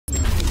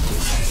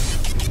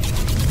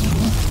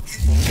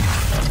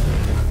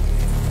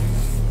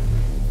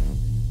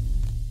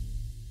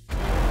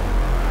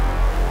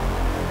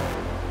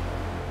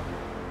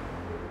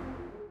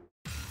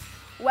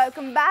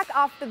welcome back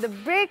after the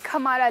break.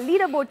 हमारा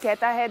leaderboard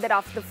कहता है that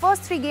after the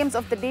first 3 games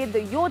of the day,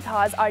 the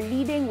Yodhas are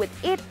leading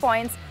with 8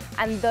 points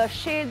and the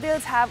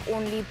Sherdils have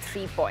only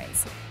 3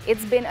 points.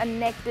 It's been a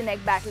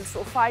neck-to-neck battle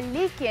so far.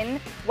 Lekin,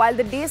 while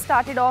the day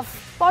started off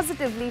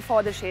positively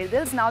for the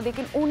Sherdils, now they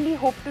can only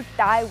hope to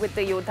tie with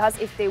the Yodhas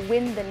if they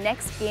win the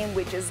next game,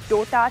 which is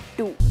DOTA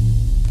 2.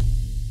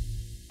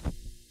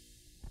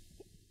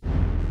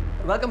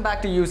 Welcome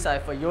back to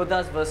Ucypher.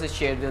 Yodhas versus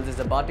Sherdils is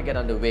about to get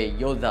underway.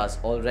 Yodhas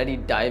already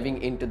diving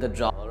into the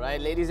draw.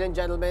 Alright, ladies and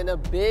gentlemen, a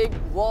big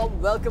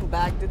warm welcome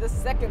back to the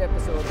second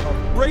episode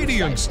of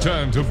Radiant's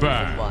turn to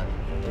bat.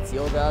 It's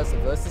Yodhas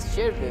versus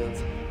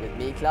Sherdils with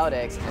me,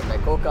 CloudX, and my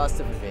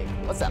co-caster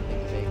Vivek. What's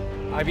happening,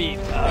 Vivek? I mean,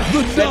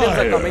 The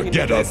are coming into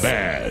get a this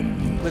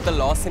ban. with a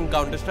loss in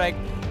Counter-Strike.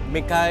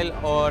 Mikhail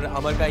और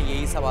अमर का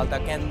यही सवाल था,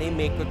 can they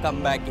make a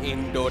comeback in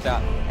Dota?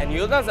 And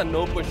Yodhas are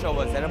no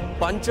pushovers. There are a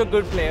bunch of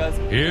good players.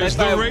 Here's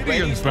the led by a very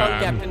Radiance strong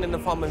ban. captain in the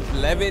form of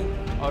Levin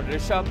or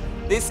Rishabh.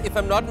 This, if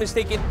I'm not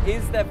mistaken,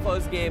 is their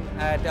first game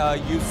at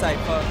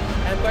Ucypher.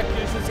 And I'm quite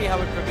curious to see how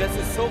it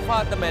progresses. So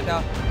far, the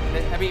meta,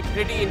 I mean,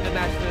 pretty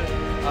international.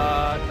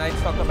 Night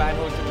Stalker ban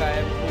हो चुका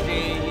है.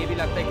 मुझे ये भी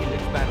लगता है कि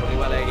Lich ban होने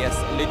वाला है.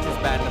 Yes, Lich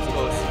is banned, of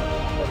course.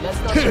 But let's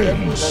not forget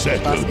 10 Yodhas'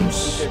 seconds.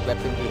 secret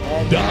weapon we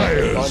had.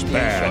 Dyer's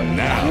ban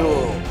now.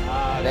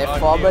 Their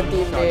former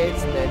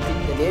teammates,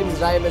 the names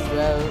rhyme as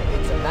well.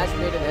 It's a match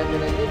made in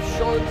heaven, and they've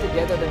shown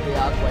together that they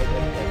are quite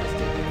a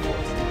devastating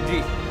force.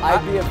 Ji,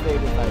 I'd be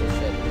afraid if I was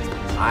Sherdils.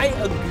 I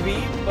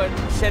agree, but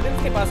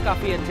Sherdils के पास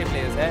काफी अच्छे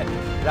players हैं.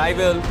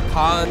 Rival,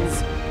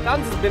 Khans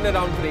has been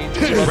around for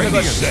ages.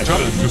 Radiant's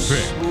turn to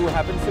pick. Who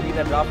happens to be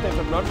the drafter. If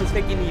I'm not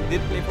mistaken, he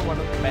did play for one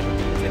of the better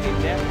teams in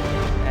India.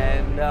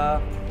 And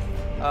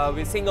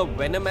we're seeing a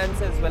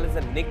Venomance as well as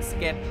a Nyx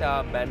get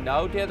banned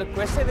out here. The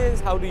question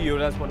is, how do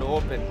Yodhas want to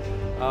open?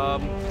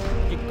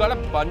 You've got a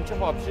bunch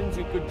of options.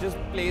 You could just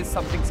play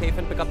something safe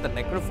and pick up the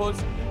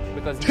Necrophos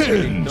because he's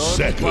 10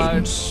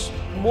 seconds.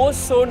 More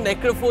so,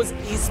 Necrophos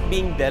is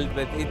being dealt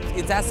with.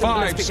 It's as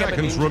simple as 5 picking up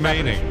seconds an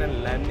remaining.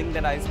 and landing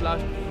that Ice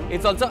Blast.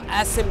 It's also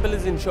as simple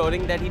as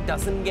ensuring that he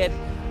doesn't get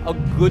a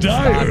good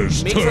Dyer's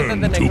start. Make sure that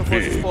turn the to Necrophos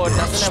pick. score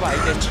doesn't have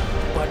items.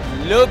 But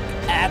look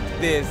at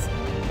this.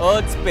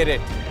 Earth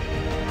Spirit.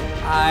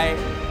 I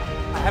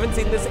haven't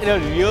seen this in a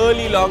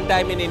really long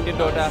time in Indian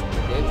Dota.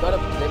 They've got an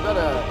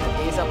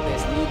ace up their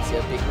sleeves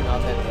here, picking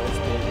out that Earth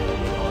Spirit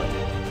early on.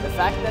 The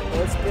fact that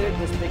Earth Spirit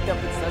was picked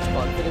up with such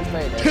confidence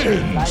by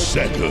 10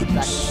 seconds.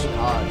 practicing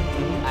hard.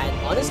 And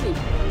honestly,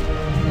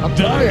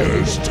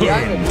 Dyer's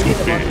turn to the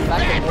fact pick.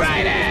 that Earth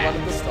Spirit is one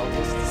of the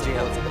strongest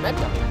heroes in the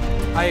meta.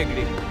 I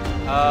agree.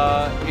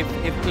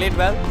 If played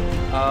well,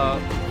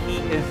 he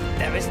is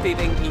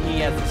devastating. He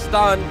has a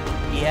stun.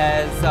 He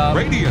has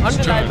Radiant's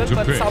undeniable, turn to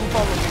but pick. some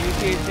form of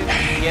initiation.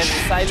 He has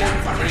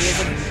silence. And he has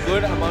a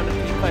good amount of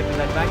team fight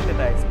that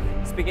magnetize.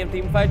 Speaking of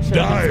team fight,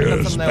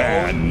 Dyer's from their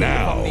ban own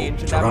now. from the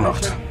ancient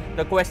apparition.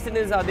 The question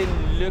is, are they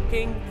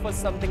looking for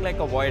something like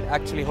a void?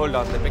 Actually, hold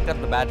on. They picked up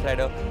the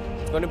Batrider.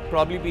 It's going to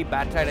probably be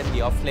Batrider in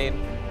the off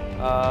lane.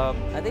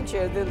 I think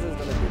Sherdils has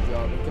done a good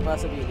job. इनके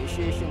पास अभी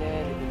initiation है,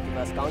 इनके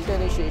पास counter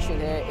initiation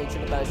है,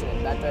 ancient apparition and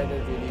Batrider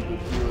really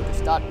good duo to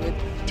start with.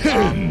 10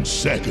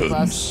 इनके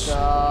पास seconds.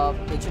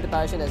 ancient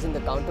apparition as in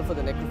the counter for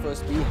the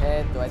Necrophos we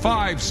had. So I think,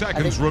 5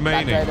 seconds I think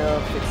remaining. Batrider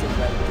fits in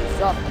well with his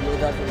job.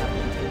 Yodhas will have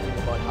to be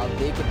thinking about how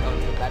they can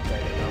counter the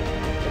Batrider now.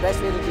 The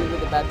best way to deal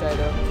with the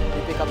Batrider,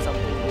 you pick up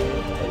something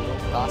with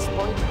cast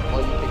point,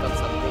 or you pick up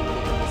something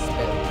with a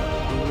spell.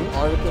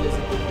 Oracle is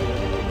a good way to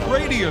pick up.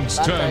 Radiant's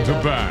turn to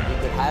bat. You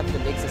could have the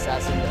Nyx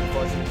Assassin,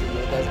 unfortunately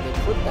Yodhas they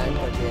could time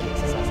for their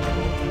Nyx Assassin to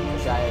go.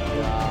 Shayad,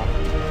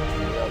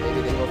 maybe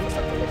they go for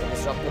something like a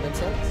disruptor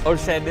themselves. और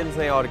Sherdils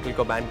ने Oracle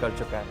को ban कर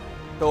चुका है.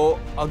 तो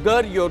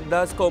अगर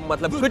Yodhas को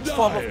मतलब कुछ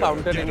form of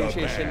counter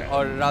initiation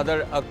or rather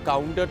a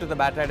counter to the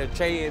Batrider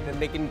चाहिए, then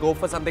they can go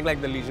for something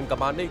like the Legion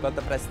Commander. You got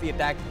the press the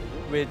attack,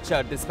 which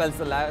dispels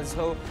the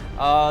lasso.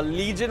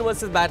 Legion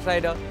versus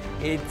Batrider.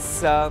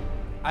 It's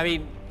I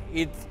mean,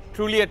 it's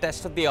truly a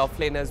test of the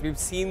offlaners. We've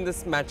seen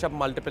this matchup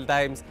multiple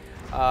times.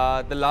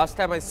 The last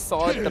time I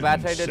saw it, the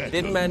Batrider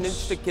did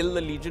manage to kill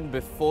the Legion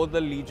before the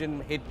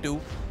Legion hit 2.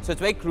 So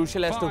it's very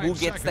crucial as to who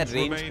gets that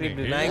range creep.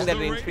 Denying that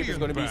range creep is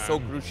going to be so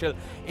crucial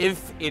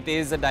if it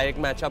is a direct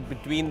matchup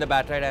between the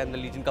Batrider and the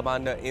Legion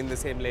Commander in the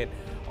same lane.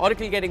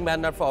 Oracle getting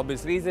banned out for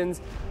obvious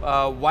reasons.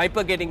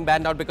 Viper getting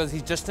banned out because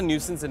he's just a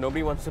nuisance and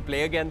nobody wants to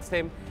play against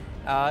him.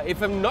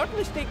 If I'm not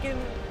mistaken,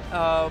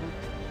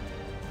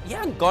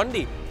 yeah,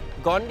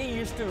 Gondi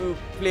used to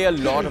play a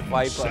lot of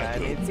Viper,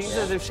 and it seems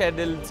as if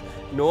Sherdils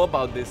know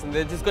about this and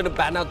they're just going to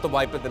ban out the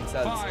Viper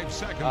themselves. 5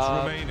 seconds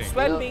remaining.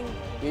 Swell being...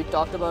 We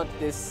talked about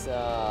this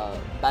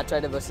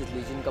Batrider versus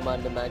Legion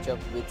Commander matchup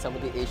with some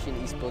of the Asian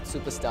esports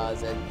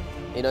superstars, and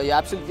you're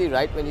absolutely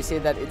right when you say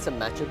that it's a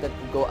matchup that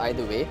could go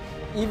either way.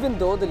 Even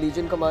though the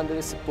Legion Commander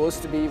is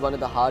supposed to be one of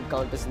the hard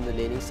counters in the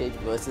laning stage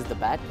versus the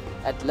Bat,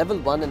 at level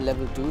 1 and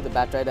level 2, the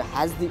Batrider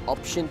has the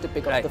option to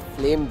pick up the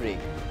Flame Break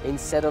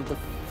instead of the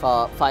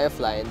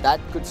Firefly, and that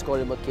could score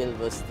him a kill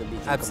versus the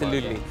Legion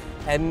Absolutely. Commander.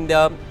 And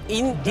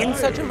in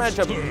such a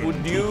matchup,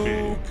 would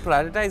you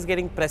prioritize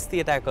getting press the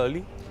attack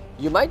early?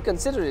 You might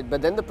consider it,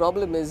 but then the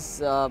problem is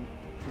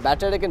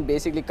Bat Rider can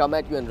basically come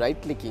at you and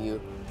right-clicking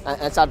you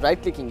and start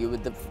right-clicking you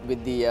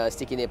with the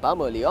sticky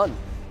napalm early on.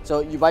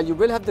 So while you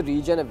will have the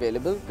regen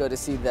available,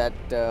 courtesy that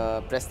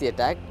press the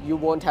attack, you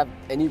won't have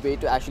any way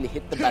to actually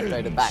hit the Bat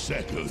Rider back.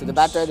 So the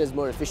Bat Rider is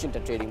more efficient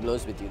at trading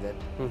blows with you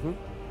then.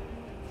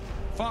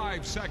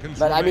 5 seconds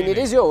But I mean, it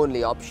remaining. is your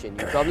only option.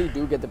 You probably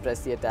do get the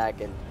press the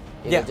attack and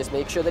know, just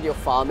make sure that you're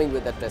farming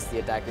with that press the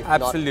attack, if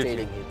not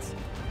trading hits.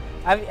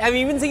 I've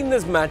even seen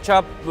this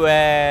matchup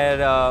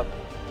where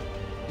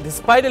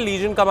despite a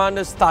Legion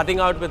commander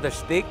starting out with a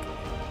shtick,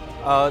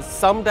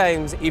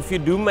 sometimes if you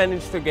do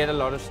manage to get a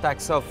lot of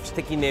stacks of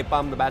sticky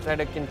napalm, the Bat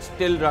Rider can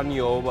still run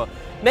you over.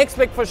 Next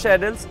pick for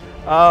Sherdils.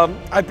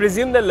 I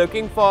presume they're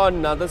looking for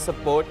another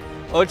support.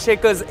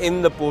 Earthshaker's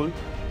in the pool.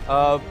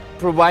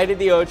 Provided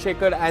the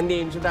Earthshaker and the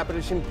Ancient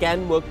Apparition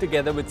can work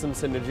together with some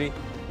synergy.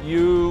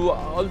 You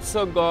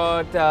also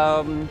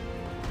got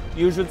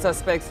usual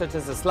suspects such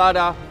as a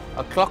Slada.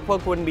 A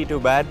Clockwork wouldn't be too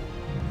bad.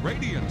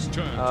 Radiant's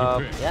turn to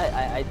pick.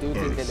 Yeah, I do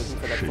think they're looking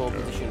for that 4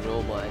 position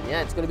roamer, and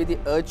yeah, it's going to be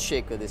the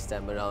Earthshaker this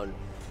time around.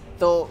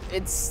 Though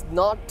it's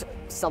not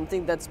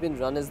something that's been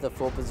run as the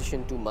 4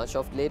 position too much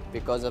of late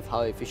because of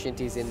how efficient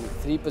he's in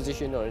 3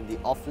 position or in the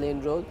off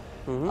lane role.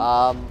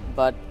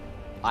 But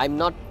I'm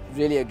not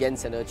really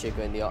against an Earthshaker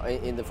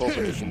in the 4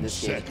 position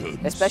this game,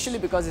 especially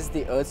because it's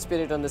the Earth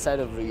Spirit on the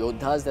side of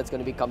Yodhas that's going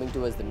to be coming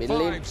towards the middle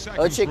lane.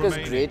 Earthshaker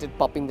is great at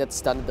popping that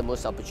stun at the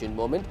most opportune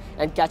moment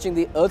and catching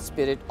the Earth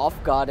Spirit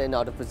off guard and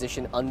out of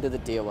position under the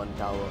tier 1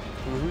 tower.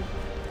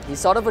 He's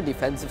sort of a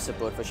defensive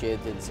support for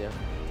Sherdils here.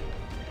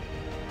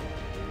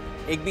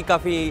 एक भी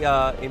काफ़ी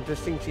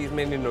interesting चीज़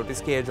मैंने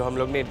notice की है जो हम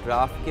लोग ने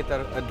ड्राफ्ट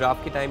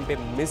के टाइम पे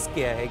मिस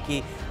किया है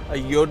कि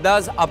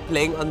Yodhas are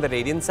playing on the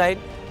Radiant side.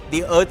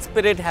 The Earth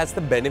Spirit has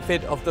the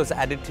benefit of those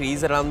added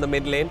trees around the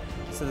mid lane,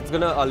 so it's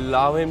going to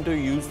allow him to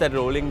use that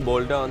rolling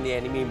boulder on the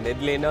enemy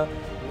mid laner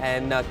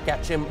and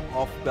catch him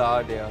off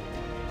guard here.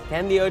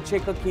 Can the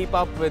Earthshaker keep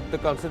up with the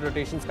constant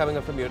rotations coming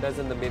up from Yodhas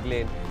in the mid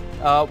lane?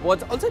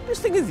 What's also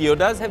interesting is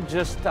Yodhas have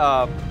just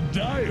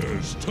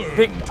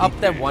picked up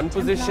their 1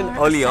 position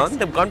early on.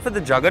 They've gone for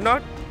the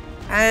Juggernaut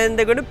and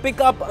they're going to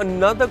pick up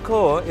another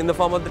core in the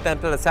form of the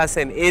Templar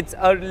Assassin. It's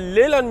a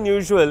little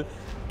unusual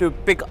to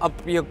pick up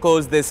your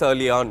cores this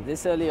early on.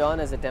 This early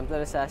on as a Templar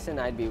Assassin,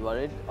 I'd be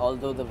worried.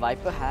 Although the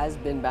Viper has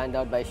been banned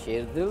out by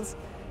Sherdils,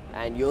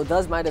 and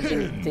Yodhas might have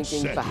been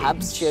thinking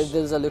perhaps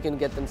Sherdils are looking to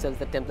get themselves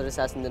the Templar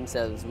Assassin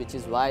themselves, which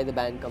is why the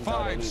ban comes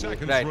out anyway. 5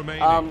 seconds Right.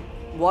 remaining.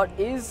 What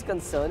is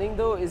concerning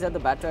though is that the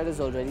Bat Rider is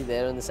already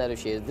there on the side of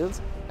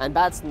Sherdils, and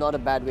that's not a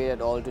bad way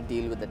at all to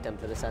deal with the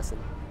Templar Assassin.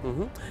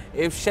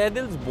 If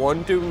Sherdils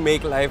want to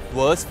make life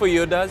worse for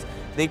Yodhas,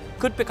 they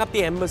could pick up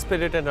the Ember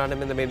Spirit and run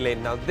him in the mid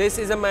lane. Now this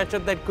is a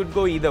matchup that could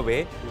go either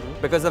way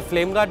because the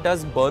Flame Guard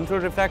does burn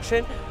through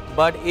refraction,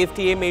 but if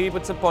TA maybe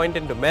puts a point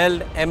into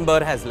meld, Ember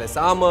has less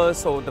armor,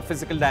 so the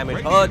physical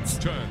damage hurts.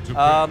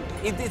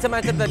 It's a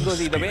matchup that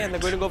goes either way, and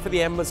they're going to go for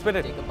the Ember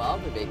Spirit. Take a bow,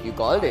 Vivek. You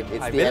called it.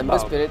 It's I the will Ember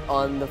bow. Spirit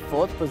on the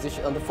 4th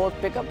position, on the 4th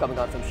pickup coming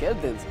out from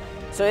Sherdils.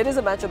 So it is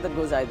a matchup that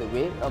goes either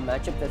way, a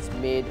matchup that's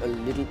made a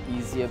little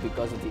easier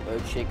because of the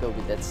Earthshaker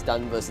with that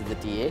stun versus the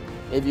TA.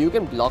 If you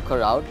can block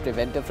her out,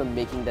 prevent her from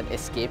making that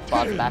escape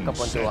path back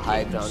up onto a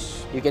high ground,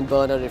 you can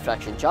burn her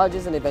refraction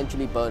charges and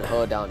eventually burn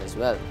her down as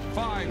well.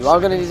 You are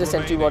going to need a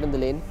sentry ward in the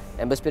lane.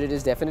 Ember Spirit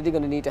is definitely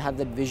going to need to have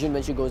that vision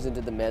when she goes into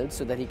the meld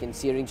so that he can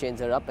Searing Chains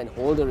her up and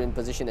hold her in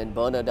position and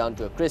burn her down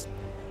to a crisp.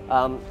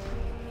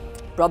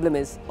 Problem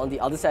is, on the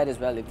other side as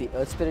well, if the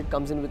Earth Spirit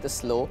comes in with a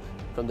slow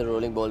from the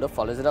rolling boulder,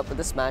 follows it up with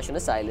a smash and a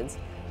silence,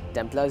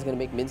 Templar is going to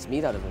make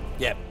mincemeat out of him.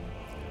 Yeah.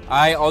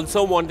 I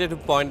also wanted to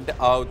point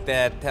out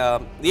that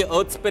the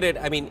Earth Spirit,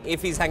 I mean,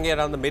 if he's hanging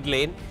around the mid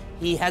lane,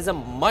 he has a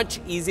much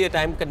easier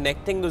time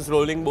connecting those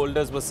rolling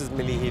boulders versus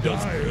melee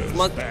heroes. It's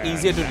much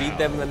easier to read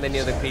them when they're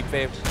near the creep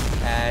wave,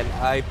 and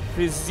I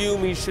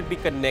presume he should be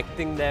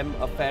connecting them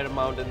a fair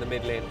amount in the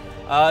mid lane.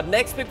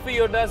 Next pick for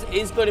Yodhas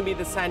is going to be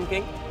the Sand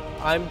King.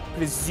 I'm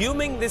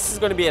presuming this is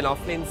going to be an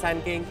off-lane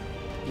Sand King.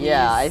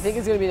 Yeah, I think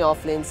it's going to be an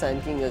off-lane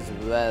Sand King as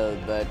well,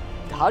 but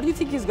how do you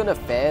think he's going to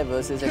fare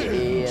versus an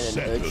A and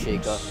an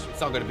Earthshaker?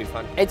 It's not going to be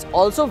fun. It's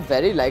also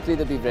very likely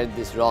that we've read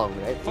this wrong,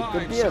 right? It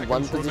could 5 be a seconds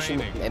 1 position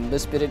remaining. Ember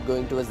Spirit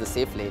going towards the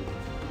safe lane,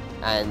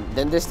 and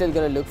then they're still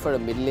going to look for a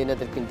middle laner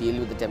that can deal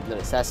with the Templar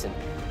Assassin.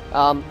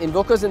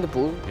 Invoker's in the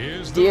pool.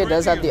 Here's the TA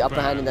does have the Radiant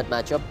upper hand in that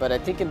matchup, but I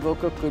think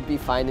Invoker could be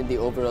fine in the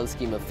overall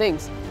scheme of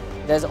things.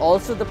 There's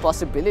also the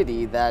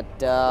possibility that,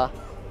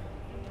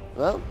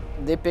 well,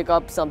 they pick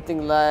up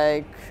something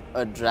like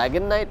a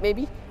Dragon Knight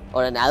maybe,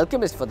 or an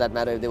Alchemist for that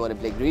matter if they want to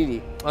play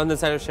greedy. On the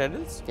side of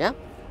Sherdils? Yeah.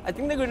 I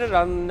think they're going to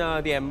run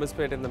the Ember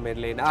Spirit in the mid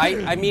lane.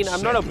 I mean,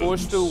 I'm not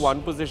opposed to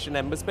 1 position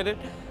Ember Spirit.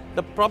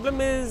 The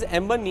problem is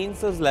Ember needs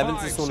those levels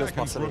 5 as soon as seconds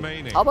possible.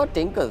 remaining. How about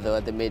Tinker though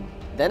at the mid?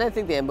 Then I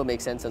think the Ember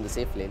makes sense on the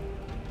safe lane.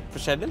 For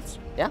Sherdils?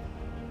 Yeah.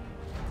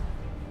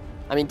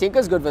 I mean,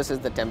 Tinker's good versus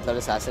the Templar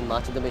Assassin.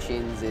 March of the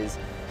Machines is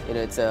you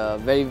know, it's a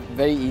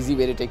very easy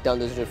way to take down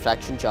those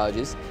refraction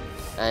charges.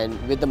 And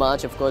with the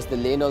march, of course, the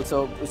lane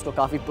also, usko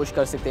kafi push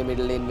kar sakte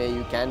middle lane mein.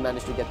 You can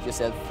manage to get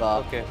yourself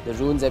the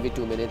runes every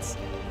 2 minutes.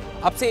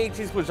 आपसे एक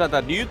चीज पूछ रहा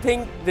था. Do you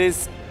think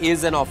this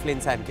is an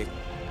offlane Sand King?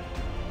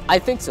 I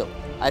think so.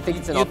 I think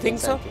it's an offlane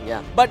Sand King,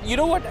 yeah. But you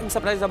know what I'm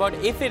surprised about?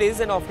 If it is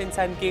an offlane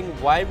Sand King,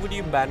 why would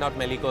you ban out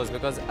Melikos?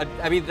 Because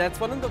I mean, that's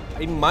one of the,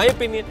 in my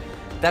opinion,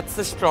 that's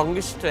the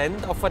strongest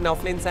strength of an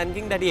offlane Sand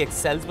King, that he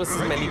excels versus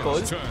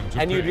Melikos.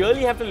 And you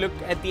really have to look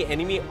at the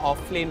enemy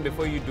offlane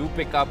before you do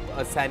pick up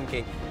a Sand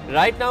King.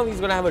 Right now, he's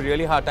going to have a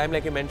really hard time,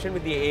 like you mentioned,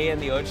 with the A and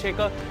the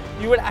Earthshaker.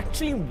 You would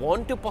actually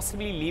want to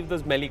possibly leave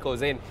those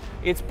Melikos in.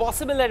 It's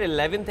possible that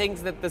 11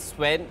 thinks that the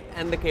Sven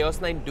and the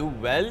Chaos Knight do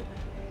well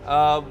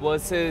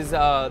versus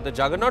the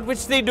Juggernaut,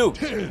 which they do.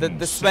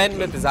 The Sven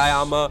with his eye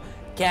armor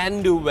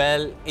can do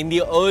well in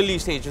the early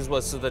stages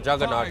versus the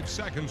Juggernaut.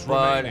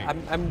 But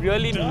I'm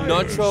really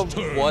not sure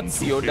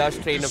what's Yodhas'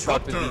 train of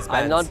thought with these bans.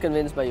 I'm not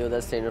convinced by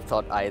Yodhas' train of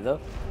thought either.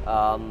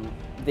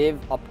 They've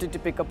opted to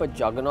pick up a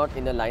Juggernaut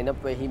in a lineup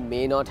where he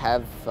may not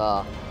have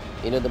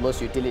you know, the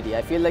most utility.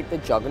 I feel like the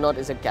Juggernaut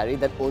is a carry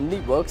that only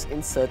works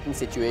in certain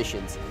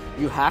situations.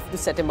 You have to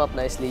set him up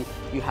nicely.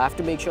 You have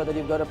to make sure that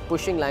you've got a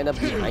pushing lineup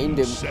behind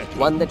him,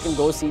 one that can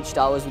go siege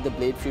towers with the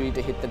Blade Fury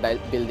to hit the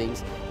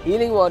buildings.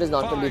 Healing Ward is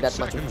not going to be that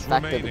much of a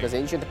factor because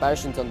Ancient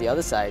Apparition's on the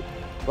other side.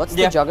 What's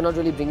the Juggernaut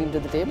really bringing to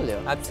the table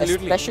here?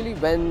 Absolutely. Especially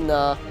when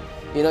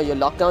you know, your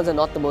lockdowns are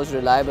not the most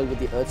reliable with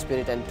the Earth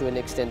Spirit and to an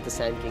extent the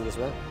Sand King as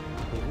well.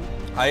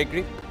 I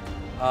agree.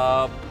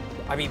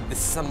 I mean, this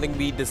is something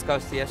we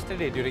discussed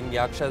yesterday during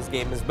Yaksha's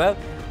game as well.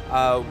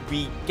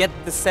 We get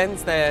the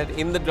sense that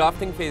in the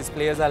drafting phase,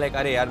 players are like,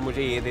 "Arey yaar,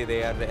 mujhe ye de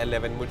de yaar,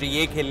 11. Mujhe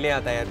ye khelne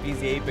aata hai yaar.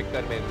 Please yehi pick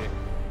kar mere."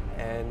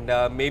 And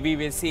maybe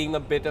we're seeing a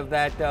bit of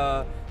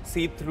that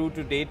seep through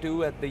to day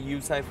 2 at the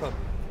Ucypher.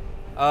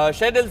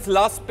 Sherdils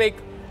last pick.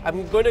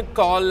 I'm going to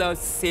call a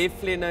safe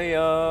laner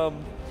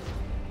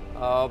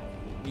here.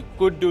 You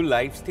could do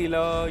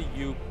Lifestealer.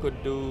 You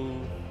could do.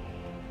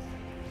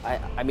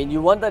 I mean,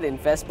 you want that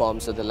infest bomb,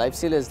 so the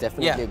Lifestealer is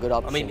definitely a good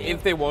option. I mean,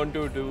 if they want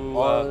to do.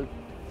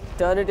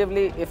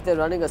 Alternatively, if they're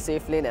running a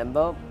safe lane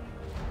Ember,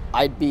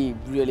 I'd be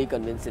really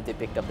convinced that they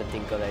picked up the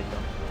Tinker right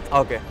now.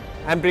 Okay,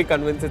 I'm pretty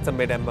convinced it's a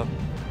mid Ember.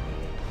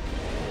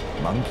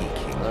 Monkey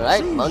King.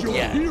 Alright, Monkey.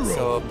 Yeah,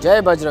 so. Jai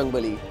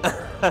Bajrangbali.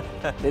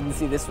 Didn't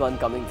see this one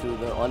coming through.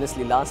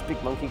 Honestly, last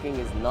pick Monkey King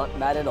is not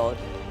bad at all.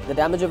 The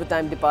damage over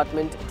time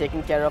department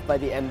taken care of by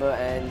the Ember,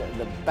 and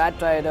the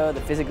Bat Rider,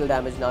 the physical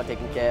damage now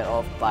taken care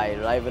of by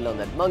Rival on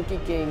that Monkey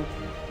King.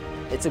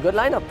 It's a good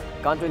lineup.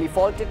 Can't really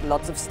fault it.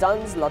 Lots of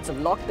stuns, lots of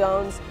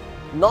lockdowns.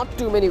 Not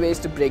too many ways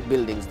to break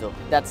buildings though.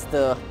 That's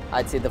the,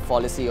 I'd say, the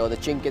fallacy or the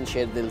chink in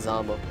Sherdils'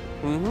 armor.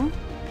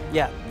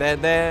 Yeah,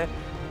 they're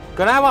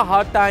gonna have a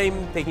hard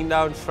time taking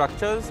down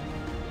structures.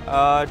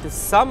 To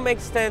some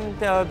extent,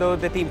 though,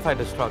 the team fight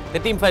is strong. The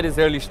team fight is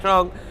really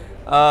strong.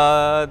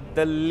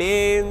 The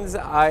lanes,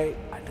 I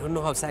don't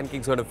know how Sand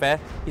King's going to fare.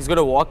 He's going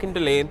to walk into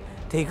lane,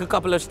 take a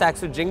couple of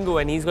stacks with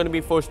Jingu, and he's going to be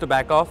forced to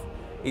back off.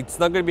 It's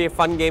not going to be a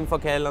fun game for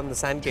Kael on the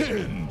Sand King.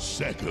 10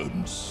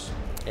 seconds.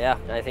 Yeah,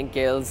 I think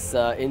Kael's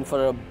in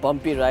for a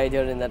bumpy ride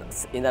here in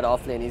that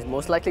off lane. He's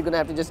most likely going to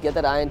have to just get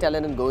that Iron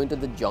Talon and go into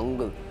the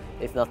jungle,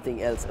 if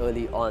nothing else,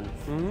 early on.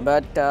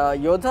 But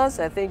Yodhas,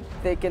 I think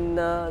they can.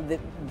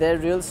 Their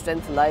real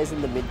strength lies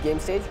in the mid-game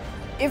stage.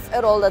 If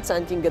at all that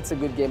Sand King gets a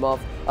good game off,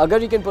 agar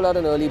you can pull out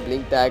an early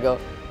Blink Dagger,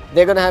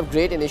 they're going to have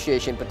great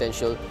initiation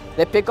potential.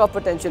 Their pick-off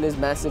potential is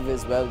massive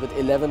as well with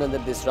 11 on the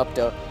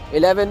Disruptor.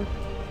 11,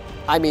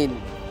 I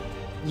mean,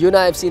 you and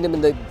I have seen him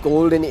in the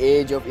golden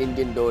age of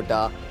Indian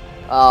Dota.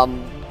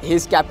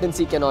 His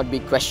captaincy cannot be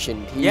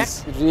questioned.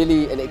 He's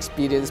really an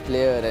experienced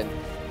player, and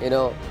you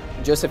know,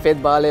 जो सफ़ेद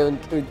बाल है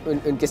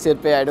उनके सिर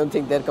पे, I don't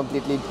think they're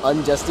completely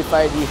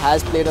unjustified. He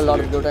has played a lot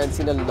of Dota and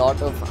seen a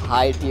lot of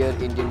high-tier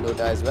Indian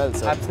Dota as well.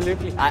 So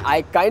absolutely,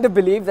 I kind of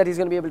believe that he's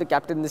going to be able to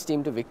captain this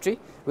team to victory.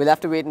 We'll have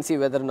to wait and see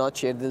whether or not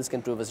Sherdils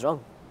can prove us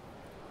wrong.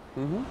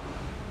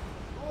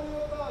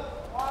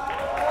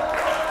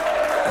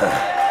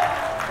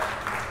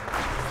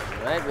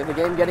 Right, with the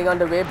game getting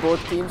underway,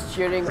 both teams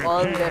cheering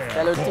on their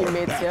fellow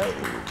teammates here.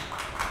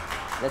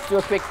 Let's do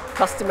a quick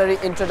customary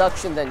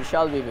introduction then,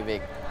 shall we,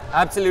 Vivek?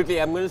 Absolutely.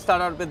 I'm going to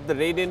start out with the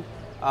Radiant.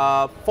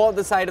 For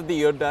the side of the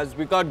Yodhas,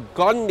 we got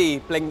Gondi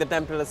playing the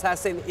Temple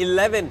Assassin,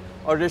 11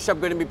 or Rishabh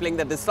going to be playing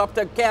the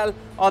Disruptor, Kael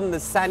on the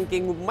Sand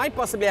King, who might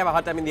possibly have a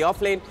hard time in the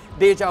offlane,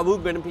 Deja Vu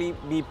going to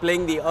be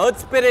playing the Earth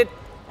Spirit,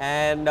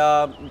 and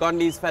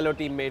Gondi's fellow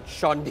teammate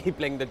Shondi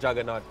playing the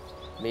Juggernaut.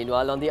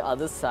 Meanwhile, on the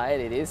other side,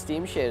 it is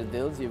Team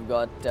Sherdils. You've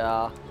got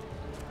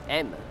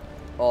M,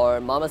 or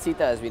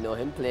Mamacita as we know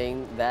him,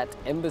 playing that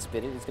Ember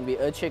Spirit. It's going to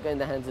be Earthshaker in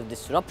the hands of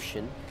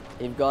Disruption.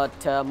 You've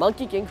got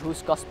Monkey King,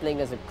 who's cosplaying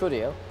as a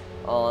courier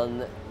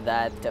on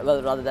that,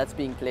 well, rather that's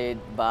being played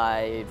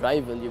by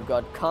Rival. You've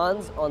got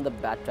Khans on the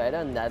Bat Rider,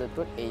 and that'll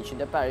put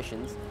Ancient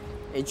Apparition,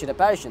 in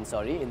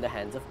the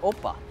hands of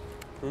Opa.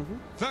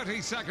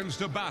 30 seconds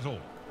to battle.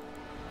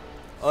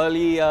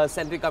 Early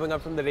sentry coming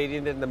up from the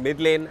Radiant in the mid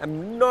lane.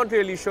 I'm not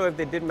really sure if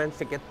they did manage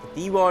to get the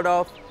T-ward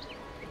off.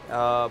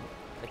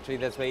 Actually,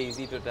 that's very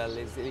easy to tell.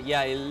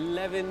 Yeah,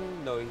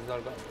 11. No, he's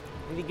not got.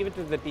 Did he give it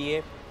to the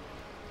TA?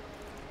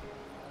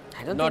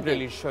 I don't Not think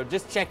really sure.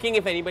 Just checking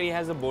if anybody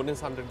has a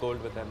bonus 100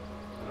 gold with them.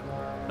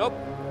 Nope.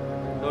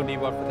 No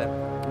D-ward for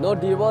them. No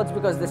D-wards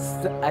because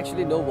there's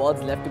actually no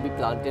wards left to be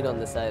planted on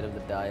the side of the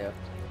Dire.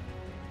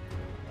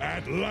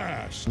 At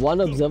last.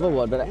 One observer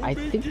ward, but I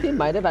think they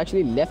might have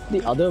actually left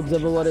the other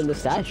observer ward in the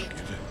stash.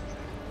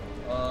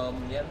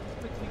 Yeah,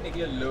 quickly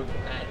taking a look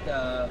at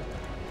the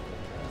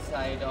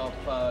side of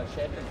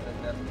Sherdils,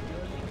 and I'm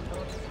really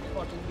not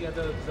spotting the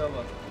other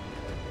observer.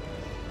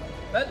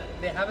 Well,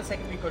 they have a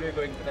secondary courier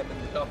going for them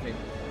in the top lane.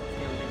 That's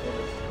the only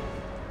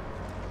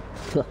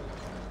bonus.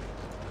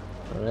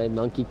 Alright,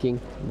 Monkey King,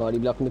 body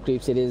blocking the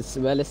creeps. It is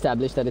well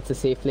established that it's a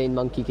safe lane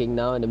Monkey King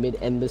now and a mid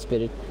Ember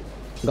Spirit.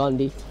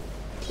 Gandhi.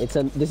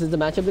 This is the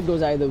matchup that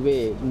goes either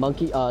way.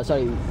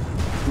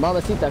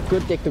 Mamacita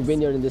could take the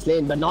win here in this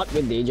lane, but not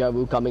with Deja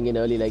Vu coming in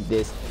early like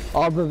this.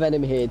 Orb of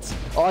Venom hits,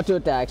 auto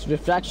attacks,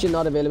 refraction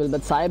not available,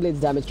 but Psyblade's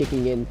damage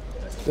kicking in.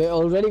 We're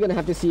already going to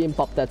have to see him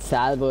pop that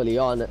salve early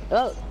on.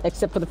 Well,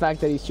 except for the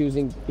fact that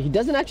he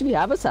doesn't actually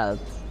have a salve.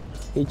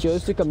 He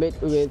chose to commit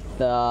with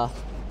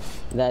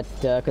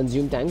that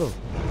Consume Tango.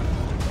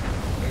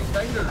 He's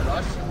trying to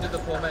rush into the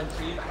 4-man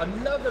shield.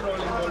 Another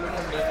rolling boulder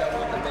from Deja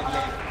Vu in the mid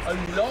lane. A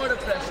lot of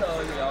pressure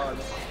early on.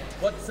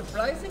 What's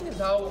surprising is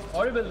how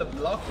horrible the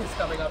block is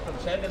coming up from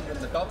Sherdils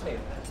in the top lane.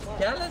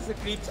 Cal has the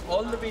creeps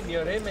all the way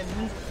near him and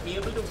he's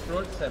able to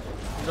approach them.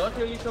 Not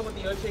really sure what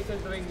the Earthshaker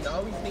is doing.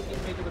 Now he's making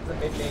his way towards the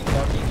mid lane.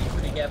 He needs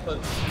to be careful.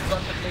 He's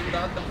got the flame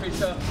guard, the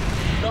Fisher.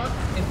 Not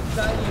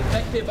entirely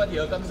effective, but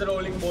here comes the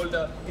rolling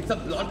boulder. It's a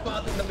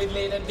bloodbath in the mid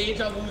lane and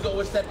Deja Vu's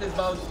overstepped his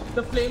bounds.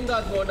 The flame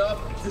guard's going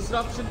off.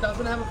 Disruption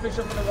doesn't have a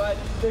Fisher for a while.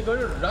 They're going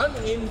to run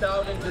him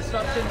down and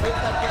Disruption with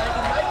that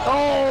guy.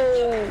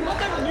 Oh!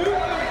 What a new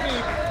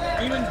creep!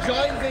 Even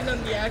joins in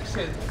on the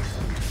action.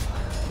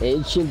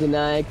 Ancient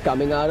Deny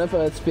coming out of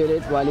Earth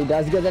Spirit. While he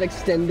does get that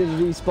extended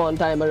respawn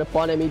timer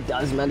upon him, he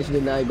does manage to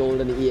deny gold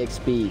and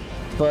EXP.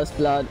 First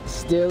blood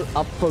still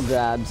up for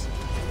grabs.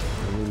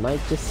 And we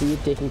might just see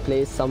it taking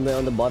place somewhere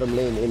on the bottom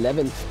lane.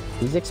 11.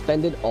 He's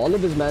expended all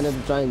of his mana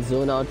to try and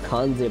zone out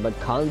Khanze, but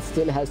Khan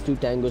still has 2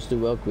 tangos to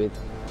work with.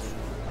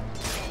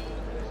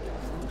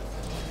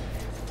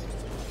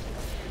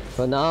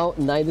 For now,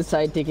 neither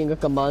side taking a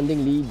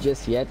commanding lead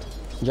just yet.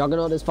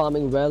 Juggernaut is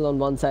farming well on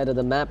one side of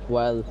the map,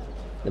 while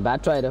the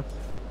Batrider,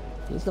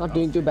 he's not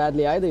doing too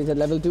badly either. He's at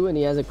level 2 and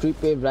he has a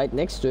creep wave right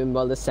next to him.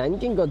 While the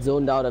Sand King got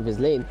zoned out of his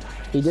lane,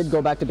 he did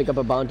go back to pick up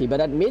a bounty, but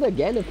at mid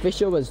again a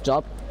Fisher was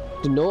dropped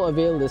to no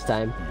avail this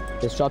time.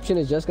 Disruption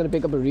is just going to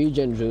pick up a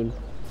regen rune.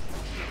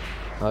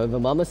 However,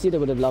 Mamacita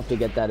would have loved to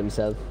get that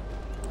himself.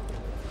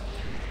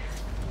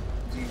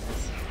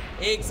 Jesus.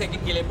 1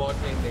 second के लिए bot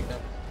lane देखना.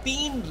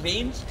 3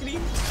 range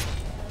creeps.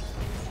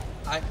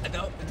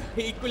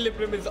 The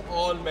equilibrium is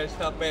all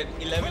messed up and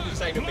 11 is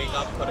trying to make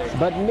up for it.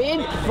 But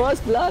mid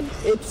first blood,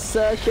 it's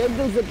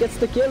Sherdils that gets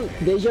the kill.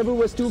 Deja Vu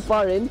was too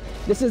far in.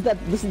 This is the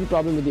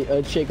problem with the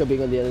Earthshaker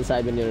being on the other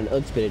side when you're an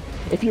Earth Spirit.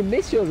 If you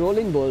miss your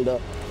rolling boulder,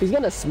 he's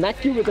gonna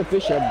smack you with a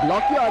Fisher,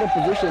 block you out of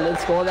position and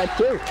score that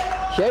kill.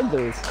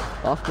 Sherdils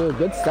off to a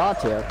good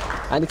start here.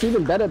 And it's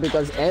even better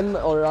because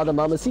or rather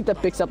Mamacita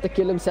picks up the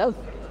kill himself.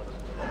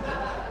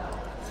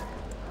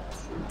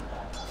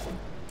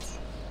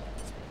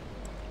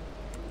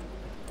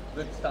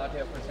 Good start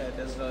here for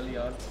Sherdils early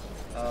on.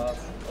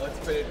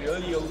 Earth Spirit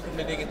really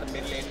overcommitting in the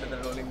mid lane with the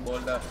rolling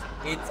boulder.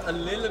 It's a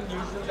little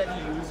unusual that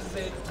he loses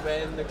it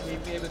when the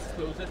creep wave is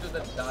closer to the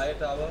Dire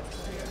tower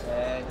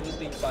and he's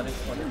being punished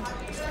for it.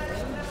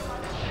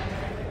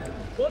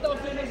 Both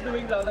offlaners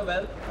doing rather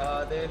well.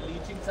 They're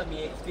leeching some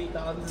EXP.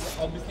 Khan's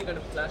obviously going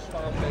to flash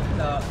farm with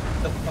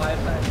the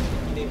Fireflash.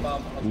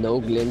 No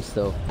glimpse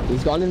though.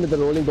 He's gone into the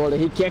rolling boulder.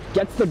 He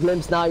gets the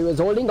glimpse now. He was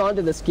holding on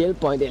to the skill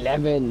point.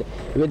 11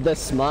 with the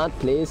smart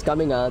plays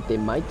coming out. They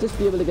might just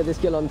be able to get the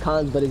skill on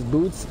Khan's, but his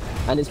boots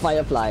and his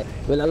Firefly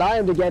will allow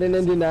him to get in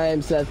and deny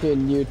himself to a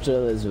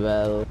neutral as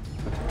well.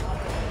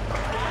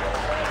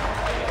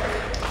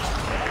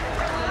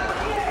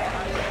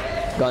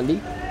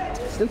 Gandhi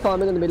still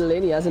farming in the middle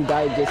lane. He hasn't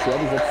died just yet.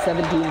 He's at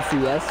 17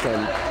 CS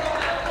and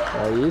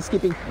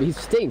he's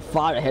staying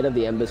far ahead of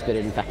the Ember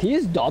Spirit. In fact, he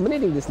is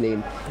dominating this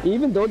lane.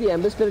 Even though the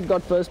Ember Spirit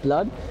got first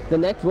blood, the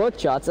net worth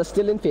charts are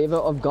still in favor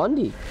of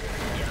Gandhi.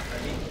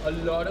 A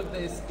lot of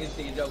this is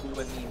Deja Vu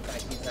and the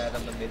impact he's had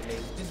on the mid lane.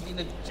 It's just been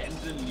a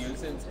general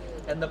nuisance.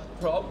 And the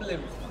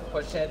problem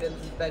for Sherdils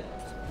is that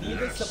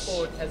neither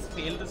support has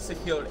failed to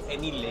secure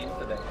any lane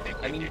for them.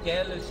 I mean,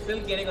 KL is still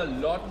getting a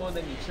lot more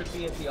than he should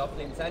be as the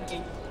offlane Sand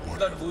King. He's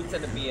got boots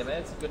and a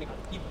BMS. He's going to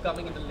keep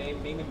coming into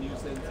lane, being a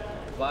nuisance.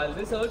 While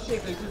this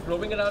Earthshaker is just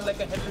roaming around like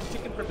a headless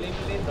chicken from lane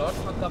to lane, not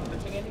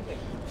accomplishing anything.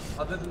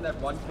 Other than that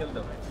one kill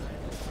though.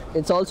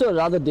 it's also a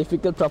rather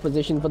difficult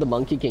proposition for the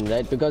Monkey King,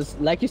 right? Because,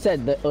 like you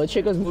said, the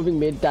Earthshaker is moving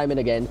mid time and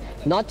again.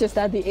 Not just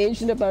that, the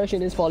Ancient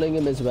Apparition is following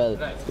him as well.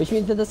 Right. Which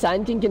means that the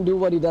Sand King can do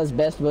what he does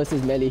best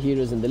versus melee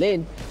heroes in the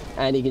lane.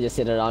 And he can just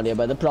sit around here.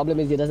 But the problem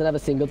is he doesn't have a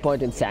single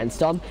point in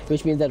Sandstorm.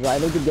 Which means that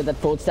Rival could get that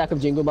 4th stack of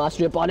Jingu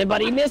Mastery upon him.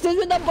 But he misses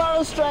with the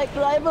Burrow Strike.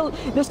 Rival,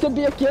 this could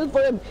be a kill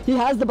for him. He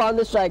has the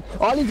Boundless Strike.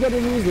 All he's got to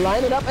do is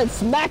line it up and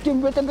smack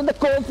him with the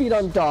cold feet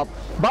on top.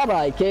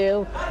 Bye-bye,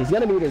 Kale. He's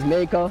going to meet his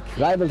maker.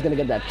 Rival's going to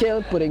get that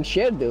kill, putting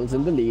Sherdils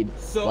in the lead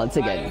once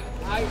again.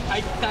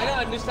 I kind of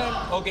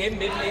understand, okay,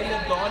 mid lane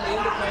they've gone in,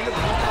 they're trying to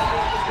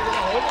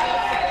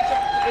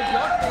it's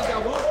not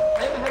deja vu.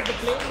 M has the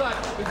flame guard.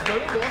 It's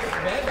going to go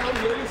where down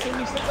really soon.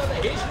 He sits on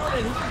the H node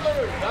and he's going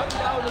to run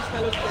down his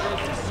fellow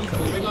players. He's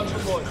moving up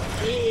the board.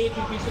 A8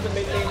 TPs to the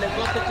mid lane. They've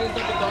got the chains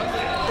of the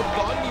Gandhi. The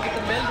Gandhi with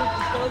the Mel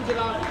which turns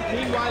around.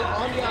 Meanwhile,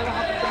 on the other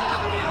half of the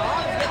map,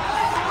 Hans gets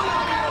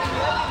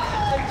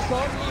and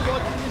shortly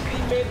watching his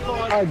teammate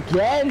fall.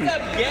 Again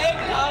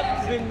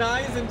Hans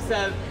denies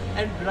himself.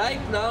 And right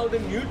now, the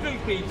neutral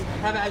creeps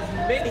have as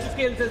many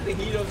kills as the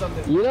heroes on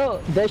this. You know,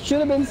 there should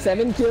have been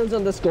 7 kills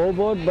on the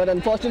scoreboard, but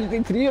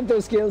unfortunately 3 of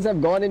those kills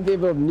have gone in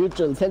favor of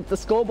neutrals. Hence the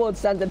scoreboard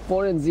stands at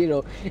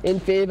 4-0 in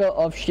favor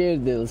of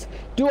Sherdils.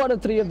 2 out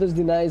of 3 of those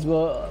denies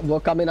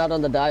were coming out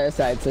on the dire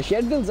side. So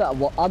Sherdils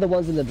are the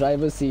ones in the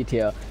driver's seat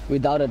here,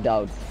 without a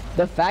doubt.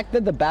 The fact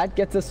that the Bat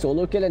gets a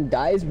solo kill and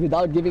dies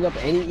without giving up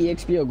any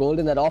EXP or gold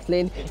in that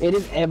offlane, it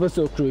is ever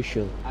so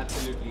crucial.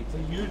 Absolutely. It's a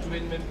huge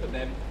win-win for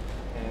them.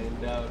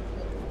 And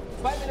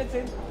 5 minutes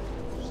in,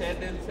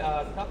 Sherdils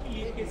काफी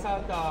lead के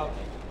साथ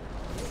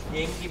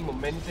game की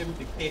momentum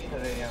dictate कर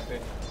रहे हैं यहाँ पे.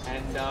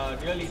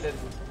 And really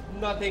there's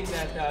nothing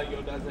that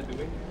Yodhas are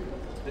doing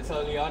this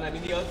early on. I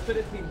mean the Earthspeed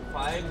has been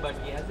fine, but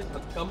he hasn't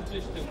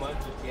accomplished too much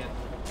just yet.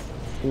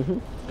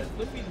 That's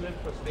going to be a little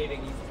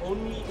frustrating. He's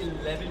only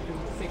 11 to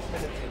 6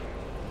 minutes in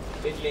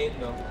mid lane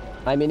though.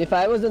 I mean, if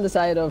I was on the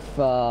side of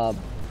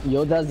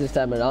Yodhas this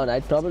time around,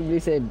 I'd probably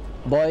say,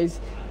 boys,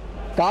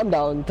 calm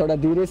down, thoda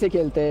dheere se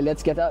khelte,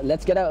 let's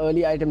get our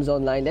early items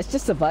online. Let's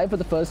just survive for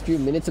the first few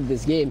minutes of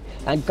this game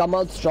and come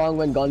out strong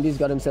when Gandhi's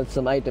got himself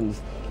some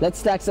items. Let's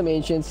stack some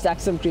Ancients, stack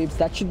some Creeps.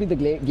 That should be the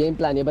game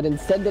plan here. But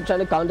instead they're trying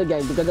to counter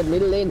game because at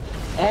middle lane,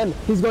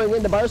 he's going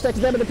in. The Burrow Strike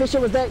is there, but the Fisher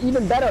was there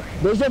even better.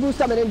 Deja Vu's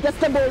coming in, gets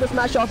the boulder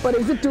smash off, but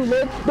is it too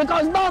late?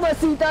 Because Mama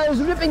Sita is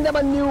ripping them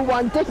a new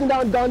one, taking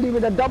down Gandhi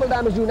with a double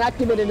damage rune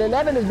activated.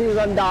 11 is being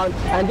run down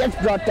and gets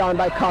brought down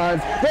by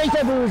Khans.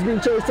 Deja Vu is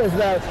being chased as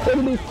well. It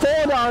will be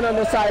 4 down on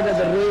the side of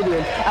the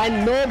Radiant,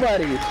 and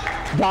nobody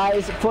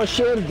dies for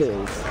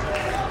Sherdils.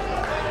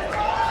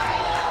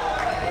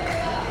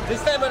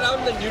 This time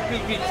around, the neutral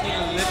creeps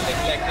feel a little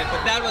neglected,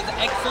 but that was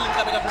excellent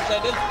coming up from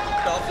Sherdils,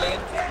 top lane,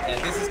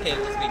 and this is Kale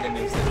just being a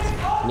nuisance.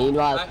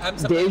 Meanwhile,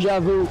 Deja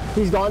Vu,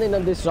 he's gone in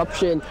on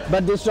Disruption,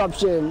 but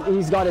Disruption,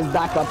 he's got his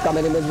backup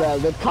coming in as well,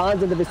 with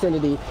Khans in the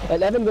vicinity.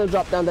 11 will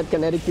drop down that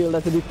kinetic field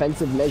as a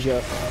defensive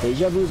measure.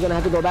 Deja Vu is going to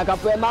have to go back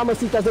up where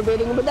Mamacita's are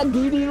waiting, but that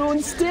DD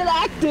rune still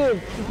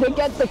active. They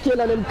get the kill,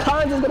 and then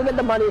Khans is going to get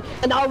the money,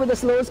 and now with the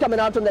slows coming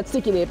out from that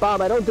sticky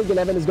napalm, I don't think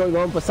 11 is going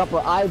home for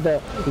supper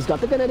either. He's got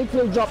the kinetic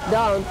field dropped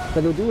down,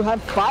 but they do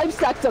have 5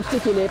 stacks of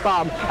sticky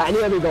napalm, and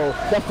here we go.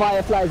 The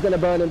Firefly is going to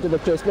burn into the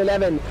crisp.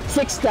 11,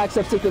 6 stacks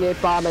of sticky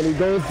napalm, and he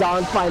goes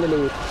down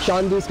finally.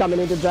 Shandi's coming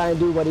in to try and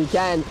do what he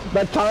can,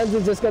 but Khans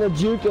is just going to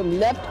juke him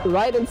left,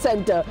 right and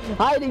center,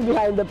 hiding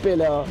behind the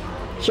pillar.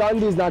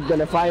 Shandi's not going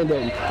to find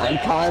him, and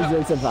Khans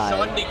will survive.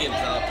 Shandi gives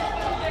up.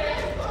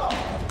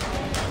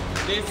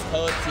 This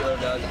hurts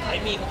Yodhas. I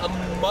mean,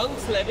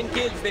 amongst 11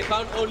 kills, they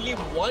found only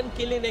 1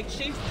 kill in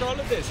exchange for all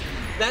of this.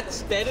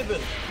 That's terrible.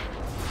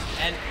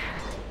 And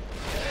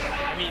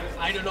I mean,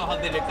 I don't know how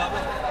they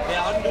recover. They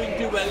aren't doing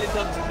too well in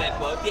terms of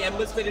network. The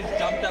Ember Spirit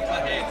jumped up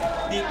ahead.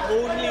 The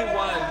only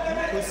one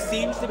who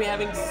seems to be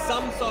having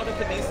some sort of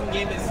a decent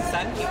game is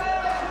Sandy.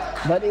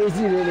 But is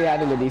he really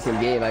having a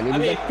decent game? I mean,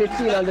 he's at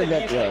 1500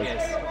 net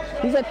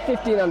worth. He's at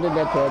 1500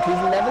 net worth. He's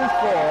level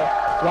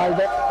 4, while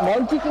the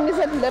Monkey King is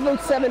at level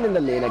 7 in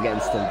the lane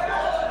against him.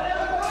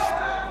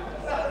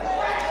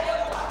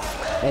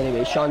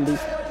 Anyway, Shandi,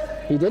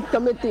 he did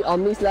commit the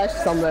Omni Slash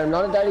somewhere. I'm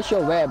not entirely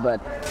sure where,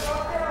 but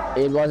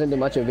it wasn't to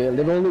much avail.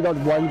 They've only got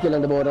 1 kill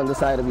on the board on the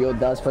side of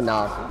Yodhas for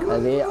now,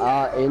 and they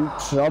are in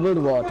troubled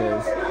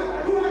waters.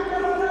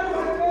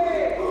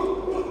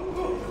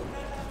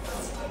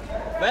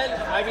 Well,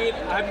 I mean,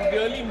 I'm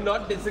really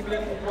not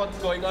disagreeing with what's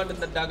going on in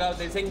the dugout.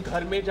 They're saying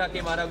ghar mein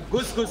jaake mara,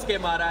 ghus ke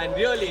mara, and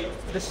really,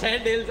 the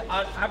Sherdils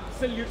are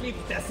absolutely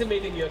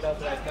decimating Yodhas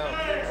right now.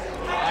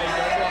 I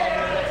don't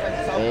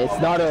know how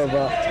it's not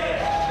over.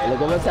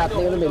 Look at what's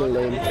happening in the middle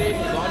lane.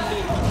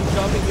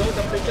 Dropping low,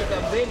 the Fisher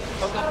comes in,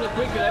 a couple of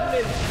quick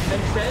remnants,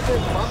 and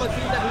Sherdils,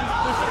 Mamacita, he's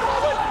pushing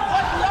forward.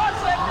 But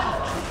Lost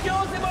Remnants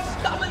kills him a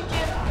double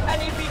kill, and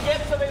if he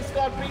gets away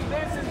scot-free,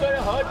 this is going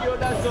to hurt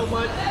Yodhas so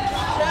much.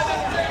 7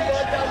 kill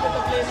brought down with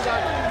the flame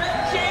gun.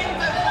 Chain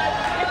the match.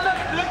 It's a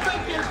triple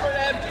kill for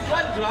them.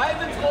 While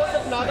Rival scores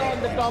a another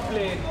on the top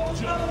lane.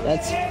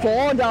 That's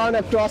 4 down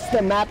across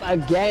the map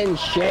again.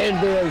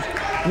 Sherdils.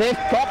 They've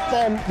caught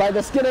them by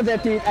the skin of their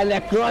teeth and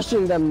they're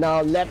crushing them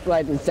now, left,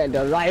 right, and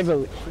center.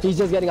 Rival, he's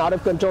just getting out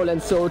of control,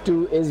 and so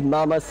too is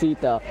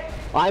Mamacita.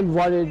 I'm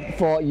worried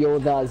for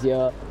Yodhas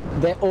here.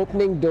 Their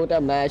opening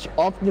Dota match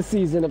of the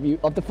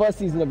first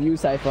season of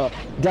Ucypher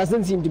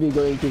doesn't seem to be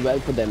going too well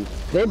for them.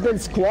 They've been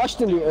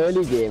squashed in the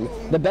early game.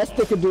 The best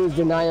they could do is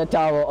deny a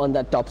tower on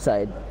that top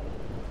side.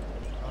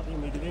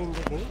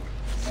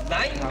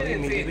 9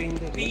 minutes in,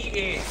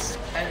 P8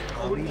 and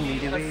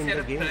only a set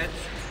of threats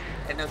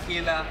and a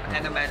healer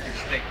and a magic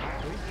stick.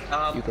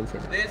 You can say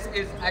that. This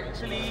is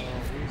actually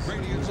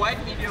quite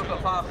mediocre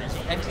farm,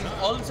 and she's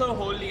also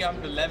wholly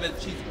under level.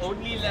 She's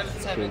only level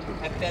 7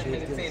 at 10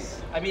 minutes in.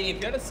 I mean,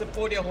 if you're a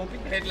support, you're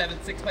hoping to hit level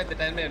 6 by the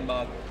 10-minute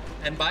mark.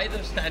 And by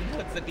those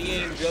standards, the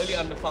DA is really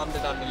underfarmed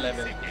and under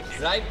level.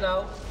 Right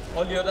now,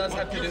 all Yodhas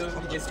have to do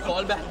is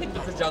fall back into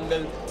the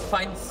jungle,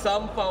 find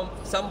some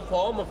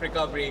form of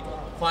recovery,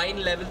 find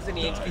levels in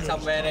HP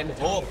somewhere, and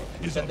hope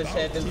that the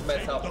Sherdils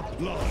mess up.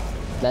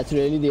 That's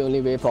really the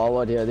only way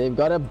forward here. They've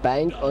got to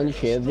bank on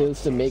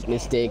Sherdils to make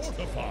mistakes,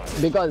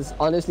 because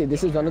honestly,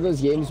 this is one of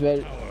those games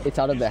where it's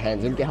out of their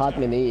hands. Unke haath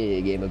mein nahi hai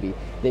ye game abhi.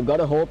 They've got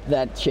to hope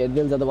that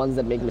Sherdils are the ones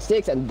that make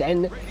mistakes, and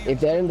then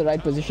if they're in the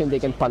right position, they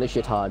can punish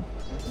it hard.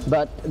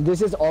 But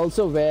this is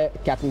also where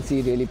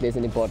captaincy really plays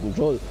an important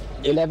role.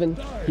 11,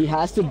 he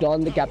has to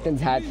don the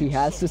captain's hat. He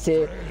has to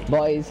say,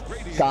 boys,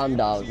 calm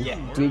down.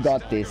 We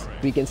got this.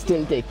 We can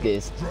still take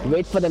this.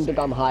 Wait for them to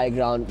come high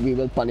ground. We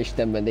will punish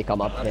them when they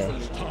come up there.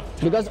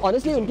 Because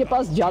honestly, unke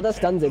paas zyada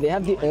stuns hai. They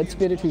have the Earth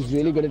Spirit who's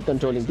really good at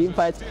controlling team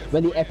fights.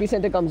 When the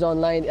epicenter comes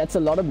online, that's a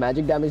lot of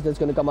magic damage that's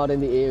going to come out in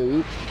the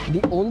AoE.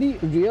 The only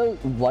real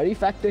worry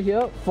factor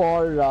here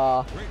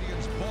for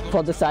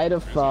the side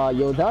of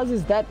Yodhas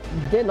is that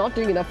they're not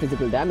doing enough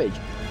physical damage.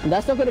 And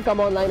that's not going to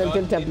come online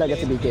until Templar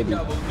gets a BKB.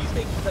 He's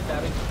taking some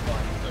damage.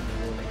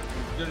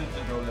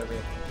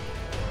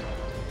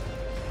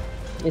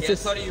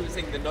 Sorry, you were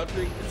saying they're not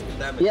doing physical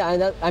damage. Yeah,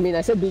 and I mean,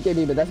 I said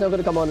BKB, but that's not going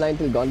to come online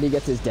till Gondi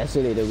gets his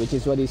Desolator, which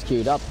is what he's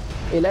queued up.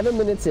 11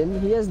 minutes in,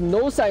 he has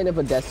no sign of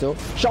a Deso.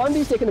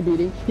 Shondi's taken a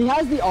beating. He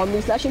has the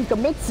Omni Slash and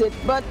commits it,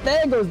 but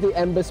there goes the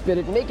Ember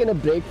Spirit, making a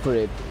break for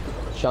it.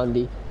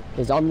 Shondi,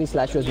 his Omni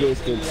Slash was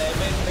wasted. 11,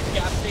 the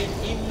captain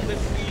in the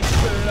field,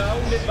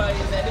 surrounded by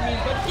his enemies,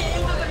 but came to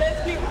the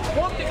rescue,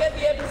 hoped to get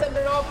the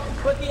epicenter off,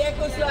 but the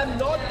Echo Slam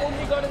not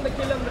only got him the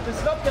kill on the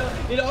Disruptor,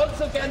 it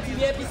also cancels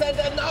the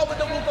epicenter, and now with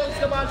the Wukong's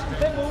command,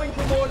 they're moving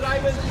for more.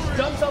 Rivals,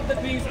 jumps off the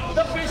trees,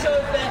 the Fisher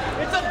is there,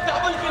 it's a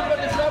double kill for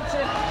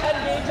Disruption, and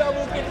Deja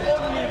Vu can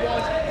only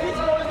watch. His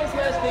golden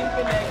smash didn't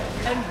connect,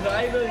 and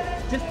Rival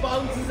just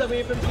bounces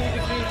away from 2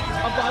 degrees.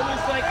 A boundary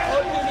strike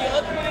onto the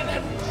Earth Spirit,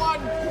 and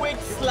one quick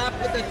slap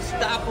with the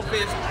staff of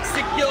his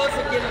secures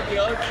the kill of the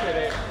Earth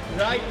Spirit.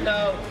 Right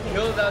now,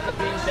 Yodhas are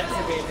being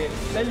decimated.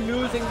 They're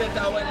losing the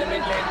tower in the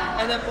mid lane,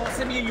 and they're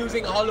possibly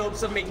losing all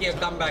hopes of making a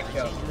comeback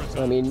here.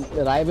 I mean,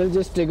 Rival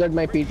just triggered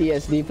my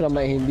PTSD from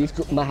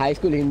my high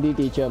school Hindi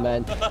teacher,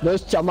 man.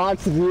 Those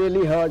chamaks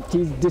really hurt.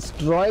 He's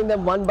destroying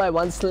them one by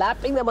one,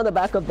 slapping them on the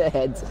back of their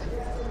heads.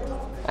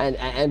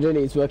 And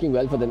really, it's working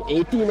well for them.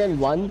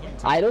 18-1.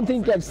 I don't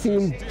think I've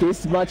seen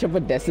this much of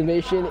a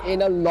decimation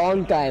in a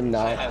long time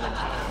now. I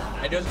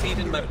haven't. I don't see it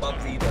in my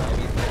pubs either. I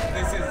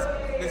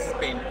mean, this is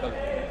painful.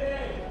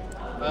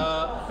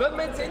 12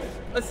 minutes in,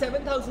 a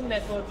 7,000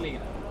 net worth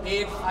lead.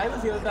 If I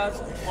was Yodhas,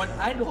 what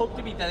I'd hope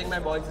to be telling my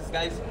boys is,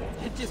 guys,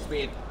 just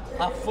wait.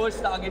 Our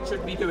first target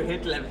should be to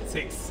hit level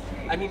 6.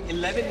 I mean,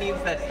 11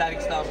 needs that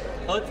static storm,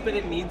 Earth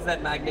Spirit needs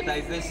that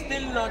magnetize. They're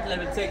still not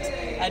level 6,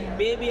 and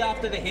maybe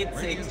after they hit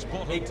 6,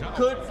 they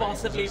could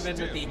possibly win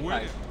the team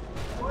fight.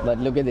 But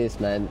look at this,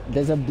 man.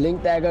 There's a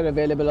Blink Dagger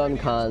available on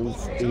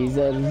Khans. He's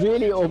a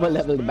really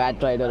over-leveled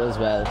Bat Rider as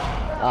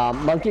well.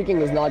 Monkey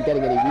King is not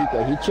getting any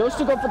weaker. He chose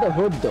to go for the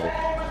hood though.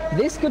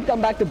 This could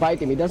come back to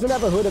bite him. He doesn't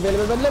have a hood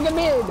available, but look at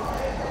mid!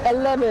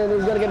 11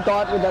 is going to get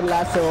caught with that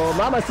lasso.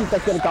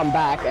 Mamacita's going to come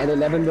back, and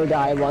 11 will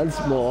die once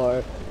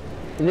more.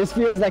 This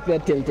feels like they're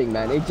tilting,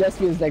 man. It just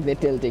feels like they're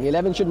tilting.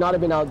 11 should not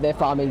have been out there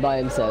farming by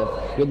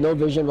himself, with no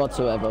vision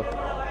whatsoever.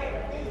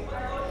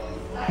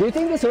 Do you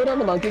think this hood on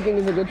the Monkey King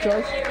is a good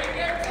choice?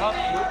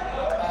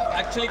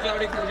 Actually,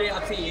 Cloudy, मुझे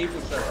आपसे यही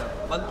पूछना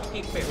था. Monkey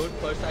King पे hood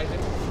first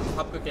item,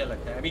 आपको क्या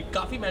लगता है? I mean,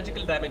 काफी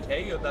magical damage है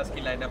Yodhas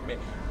की lineup में,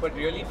 but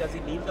really, does he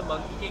need the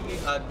Monkey King?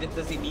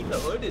 Does he need the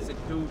hood? Is it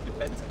too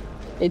defensive?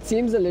 It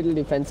seems a little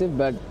defensive,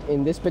 but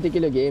in this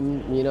particular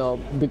game, you know,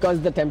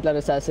 because the Templar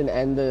Assassin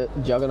and the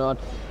Juggernaut,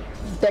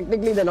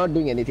 technically they're not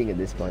doing anything at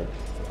this point.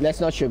 Let's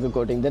not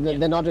sugarcoating.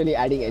 They're not really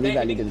adding any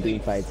value to the team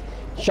fights.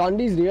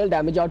 Shondi's real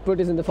damage output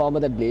is in the form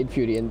of that Blade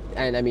Fury,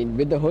 and I mean,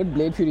 with the hood,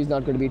 Blade Fury is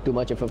not going to be too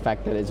much of a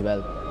factor as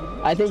well.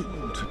 I think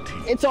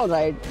it's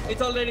alright.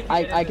 It's already.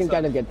 I can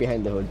kind of get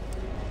behind the hood.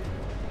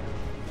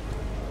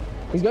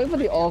 He's going for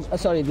the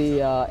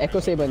Echo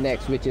Saber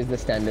next, which is the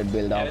standard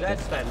build after. Yeah,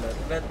 that's standard.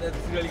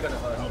 That's really gonna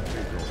hurt.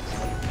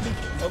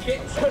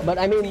 Okay. But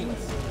I mean,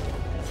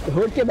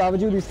 Hood ke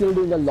bawajood is still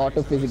doing a lot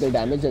of physical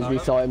damage, as we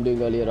saw him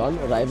doing earlier on.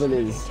 Rival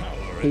is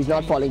He's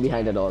not falling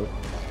behind at all.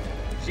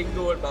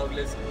 Shingo और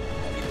Boundless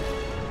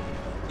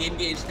game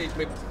के stage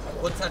में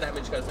बहुत सा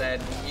damage करता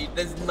है.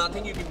 There's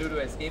nothing you can do to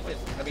escape it.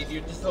 I mean,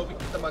 you're just hoping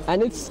the monkey.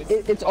 And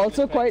it's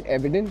also quite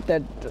evident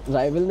that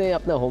Rival ने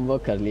अपना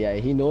homework कर लिया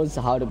है. He knows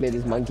how to play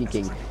this Monkey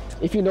King.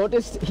 If you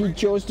noticed, he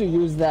chose to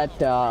use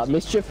that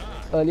mischief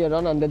earlier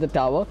on under the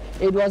tower.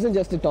 It wasn't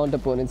just to taunt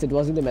opponents, it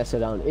wasn't to mess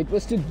around. It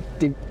was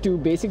to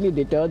basically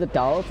deter the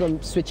tower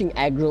from switching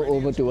aggro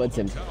over towards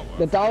him.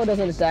 The tower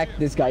doesn't attack,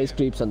 this guy's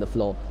creeps on the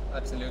floor.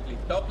 Absolutely.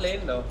 Top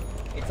lane though.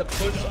 It's a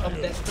push of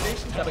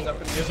desperation coming up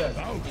from Yodhas.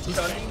 It's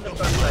turning the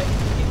front line.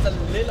 It's a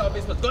little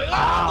obvious what's going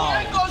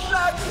on. There goes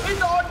that! It's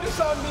on to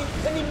Sherdils.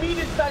 An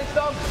immediate side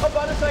storm. A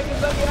bonus strike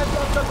is lucky. Has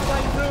got some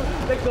flying through.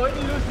 They're going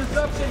to lose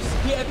disruption.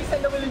 The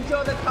epicenter will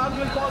ensure that Khan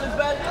will fall as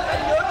well. And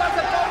Yodhas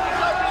have found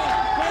recovery.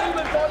 He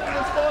will fall in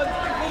response.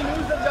 They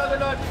lose the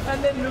juggernaut.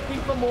 And then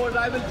looking for more.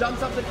 Rival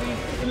jumps up the trees.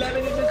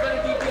 11 is going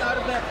to TP out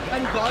of there.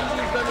 And Gonji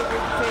is going to do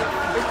the same.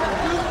 It's a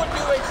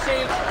 2-for-2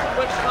 exchange.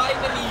 But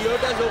finally,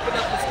 Yodhas open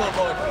up the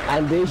scoreboard.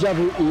 And Deja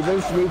Vu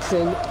even sneaks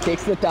in,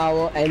 takes the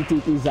tower and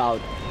TP's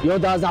out.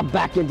 Yodhas are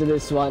back into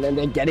this one and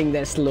they're getting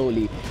there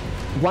slowly.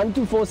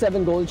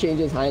 1-2-4-7 goal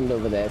changes hand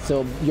over there.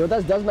 So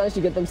Yodhas does manage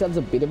to get themselves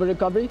a bit of a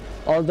recovery,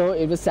 although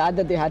it was sad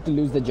that they had to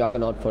lose the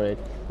juggernaut for it.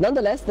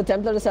 Nonetheless, the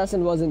Templar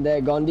Assassin wasn't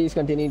there. Gondi is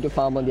continuing to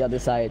farm on the other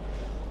side.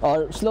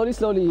 Or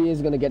slowly he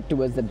is going to get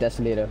towards the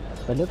Desolator.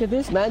 But look at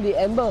this, man, the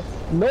Ember,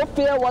 no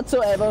fear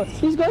whatsoever.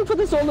 He's going for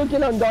the solo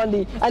kill on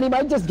Gondi and he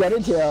might just get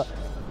it here.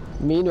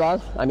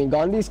 Meanwhile, I mean,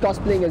 Gondi's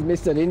cosplaying as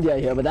Mr. India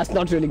here, but that's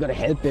not really going to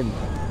help him.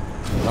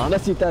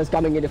 Mamacita is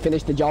coming in to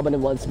finish the job on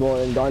him once more,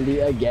 and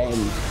Gondi again.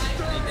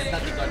 There's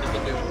nothing Gondi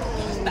can do.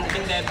 He's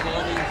standing there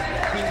burning.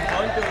 He's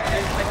burned to a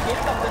crisp. The kill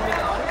comes in with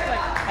an honest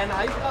like an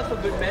ice blast for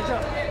good measure.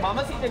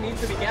 Mamacita needs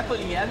to be careful.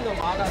 He has no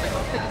mana. The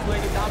Costic is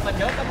going down, but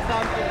here comes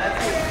down to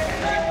rescue.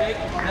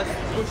 Just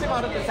push him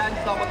out of the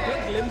sandstorm. A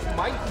quick glimpse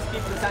might just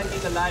keep the Sand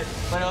King alive,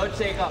 but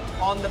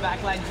Earthshaker on the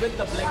backlines with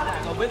the Blink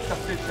Dagger, with the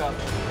Fisher.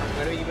 Not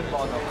going to even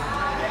bother.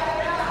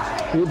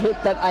 We've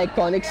hit that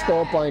iconic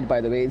score point,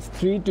 by the way. It's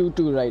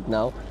 3-2-2 right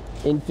now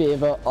in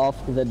favor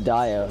of the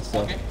Dire.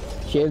 So,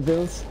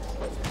 Sherdils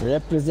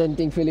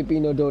representing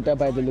Filipino Dota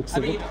by the looks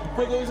of it.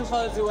 For those of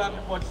us who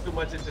haven't watched too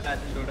much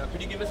international Dota,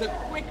 could you give us a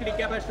quick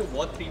recap as to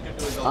what 3-2-2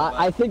 is all about?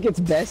 I think it's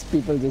best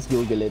people just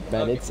Google it,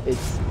 man. Okay.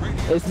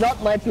 It's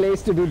not my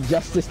place to do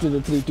justice to the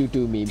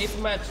 3-2-2 meme. It's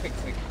match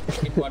fixing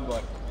in one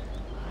word.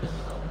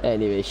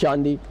 Anyway,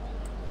 Shandi.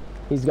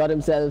 He's got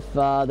himself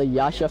the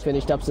Yasha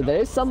finished up, so there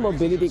is some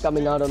mobility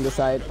coming out on the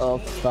side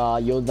of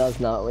Yodhas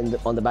now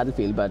on the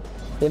battlefield, but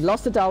they've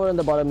lost the tower in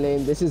the bottom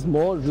lane. This is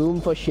more room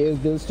for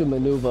Sherdils to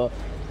maneuver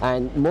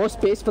and more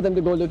space for them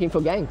to go looking for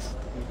ganks.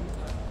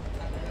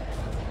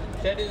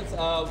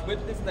 Sherdils,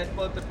 with this net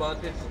worth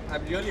advantage,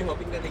 I'm really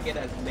hoping that they get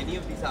as many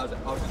of these out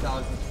of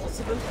towers as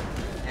possible,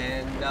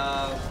 and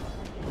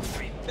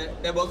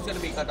their work's going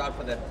to be cut out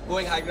for them.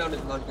 Going high ground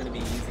is not going to be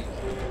easy.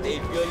 They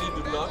really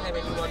do not have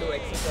anyone who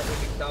exits on the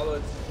big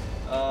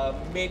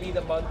towers. Maybe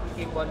the Monkey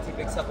King once he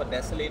picks up a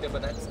Desolator,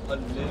 but that's a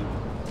little...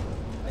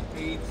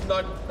 It's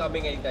not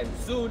coming anytime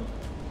soon.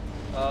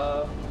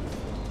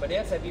 But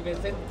yes,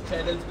 anyways, in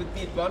Sherdils with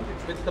the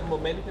advantage, with the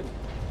momentum.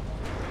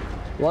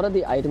 What are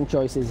the item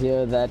choices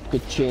here that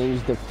could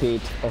change the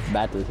fate of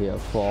battle here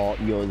for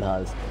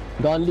Yodhas?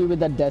 Gondi with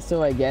the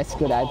Deso, I guess,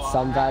 could add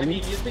some value.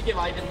 I mean, you think of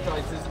item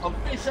choices, a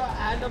Fisher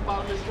and a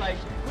Boundless Strike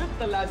with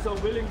the lasso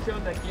will ensure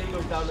that kill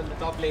goes down in the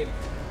top lane.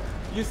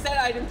 You said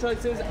item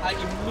choices, I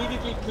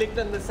immediately clicked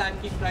on the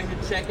Sand King trying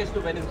to check as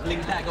to when his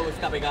Blink Dagger was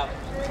coming up.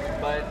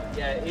 But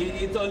yeah,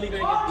 it's only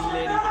going to get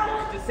delayed even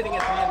though it's just sitting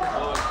at 300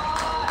 gold.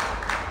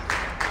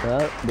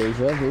 Well,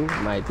 Deja Vu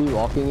might be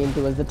walking in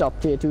towards the top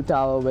tier 2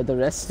 tower where the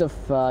rest of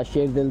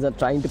Sherdils are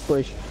trying to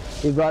push.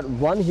 We've got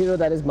one hero,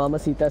 that is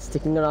Mamacita,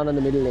 sticking around on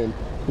the middle lane.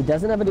 He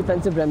doesn't have a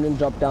defensive remnant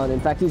drop down. In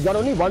fact, he's got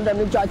only one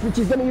remnant charge, which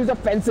he's going to use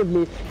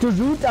offensively to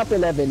root up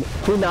 11,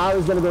 who now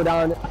is going to go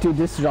down to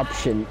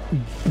disruption.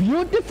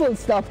 Beautiful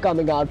stuff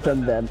coming out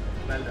from them.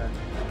 Well done.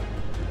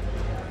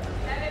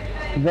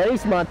 Very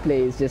smart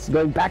plays, just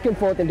going back and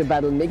forth into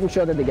battle, making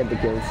sure that they get the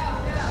kills.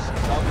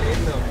 Top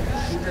lane though,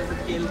 he does the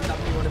kill,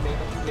 something want to make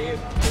up the play.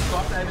 They've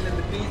got Rival in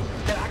the trees.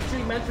 They're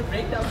actually managed to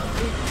break down the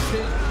trees.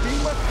 They're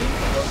pretty much in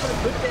control for a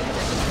good 10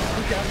 seconds.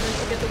 He can't manage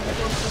to get the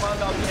weapons command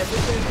out. He has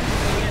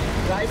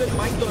Rival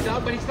might go down,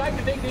 but he's trying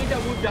to take Deja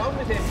Vu down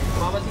with him.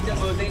 Mamacita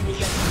goes in, he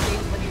gets the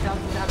change, but he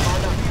doesn't have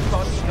mana.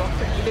 Gondi drops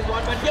the healing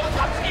one, but here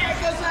comes the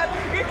Echo Slap.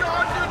 It's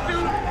on to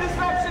 2.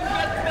 Disruption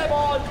gets them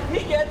all.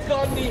 He gets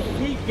Gondi,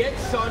 he gets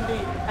Shandi,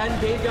 and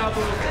Deja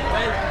Vu.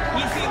 Well,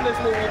 he's seen this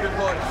movie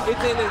before.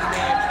 It's in his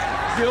name.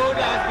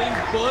 Yodhas being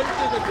burnt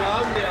to the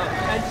ground there,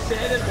 and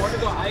Sherdils want to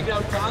go high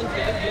ground, can't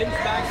get a glimpse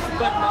back,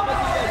 but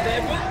Mamacita is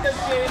there with the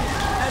chain,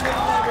 and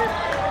 11,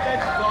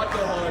 that's got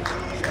the hurt.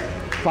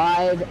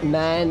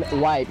 5-man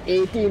wipe,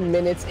 18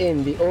 minutes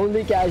in, the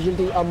only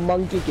casualty a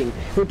Monkey King,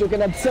 who took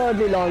an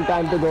absurdly long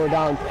time to go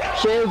down.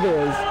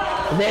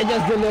 Sherdils, they're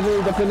just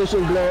delivering the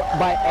finishing blow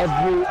by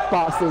every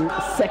passing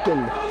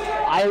second.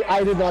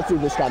 I did not see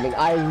this coming.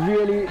 I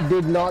really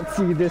did not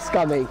see this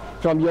coming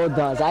from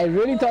Yodhas. I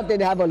really thought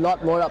they'd have a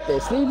lot more up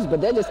their sleeves, but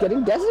they're just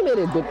getting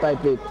decimated bit by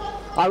bit.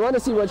 I want to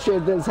see what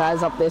Sherdils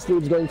has up their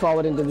sleeves going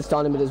forward into this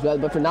tournament as well.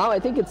 But for now, I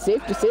think it's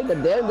safe to say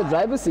that they're in the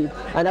driver's seat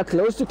and are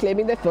close to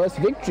claiming their first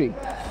victory.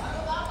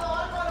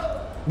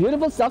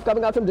 Beautiful stuff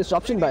coming out from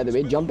Disruption, by the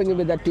way, jumping in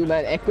with that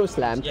two-man Echo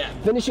Slam,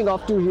 finishing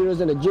off two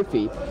heroes in a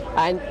jiffy.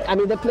 And, I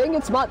mean, they're playing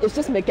it smart. It's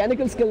just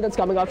mechanical skill that's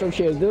coming out from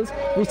Sherdils.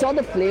 We saw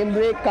the flame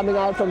break coming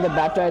out from the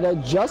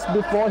Batrider just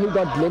before he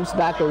got glimpsed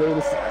back away to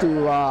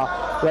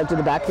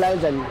the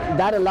backlines, and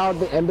that allowed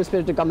the Ember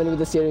Spirit to come in with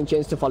the Searing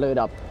Chains to follow it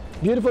up.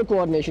 Beautiful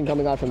coordination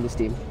coming out from this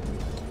team.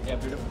 Yeah,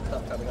 beautiful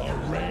stuff coming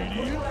out.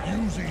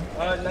 Radiant using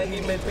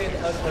 19 maintain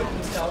a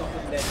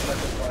 13,000 net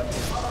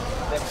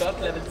advantage. They've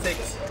got level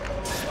 6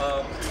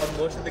 on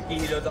most of the key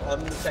heroes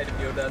on the side of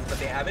Yodhas, but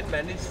they haven't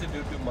managed to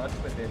do too much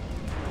with it.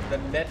 The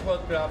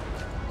network graph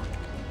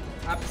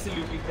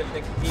absolutely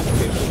tilting.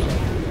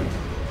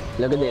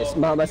 Look at this,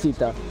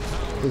 Mamacita.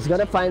 He's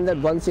gonna find that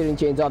one Searing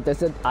Chains off.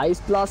 There's an Ice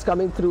Blast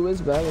coming through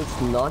as well.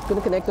 It's not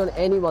gonna connect on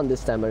anyone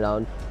this time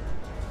around.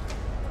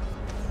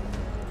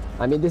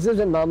 I mean, this is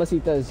when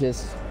Mamacita is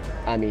just,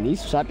 I mean,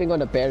 he's strapping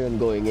on a pair and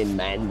going in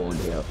man mode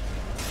here.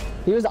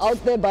 He was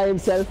out there by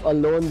himself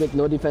alone with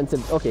no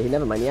defensive. Okay,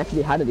 never mind. He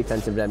actually had a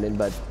defensive remnant,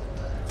 but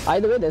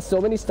either way, there's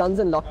so many stuns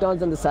and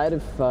lockdowns on the side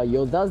of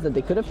Yodhas that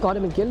they could have caught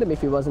him and killed him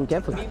if he wasn't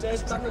careful. I mean, there's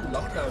stun and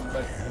lockdown,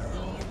 but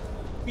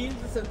he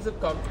feels a sense of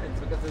confidence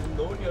because there's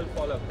no real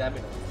fall of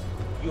damage.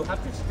 You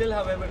have to still,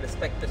 however,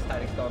 respect the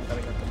static storm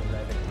coming up from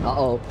 11.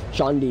 Uh-oh,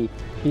 Shandi.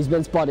 He's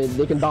been spotted.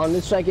 They can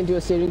boundless strike into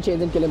a Searing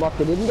Chains and kill him off.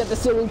 They didn't get the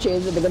Searing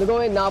Chains, but they're going to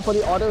go in now for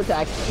the auto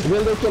attacks.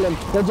 Will they kill him?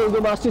 The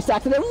Jingo Master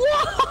stacks to them.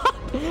 What?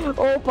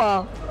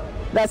 Opa!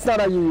 That's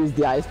not how you use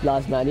the Ice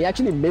Blast, man. He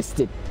actually missed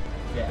it.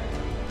 Yeah.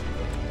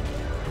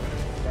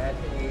 That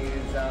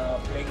is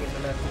playing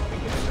international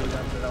cricket and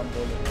runs around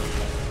bowling.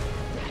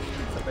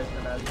 It's the best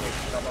analogy I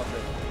can come up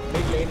with.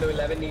 Mid lane to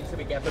 11 needs to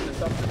be careful. The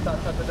soft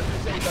starts up with the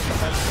vision of the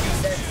Hunt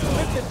there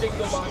with the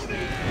Jingo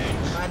Mastery.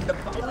 And the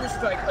boundless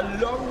strike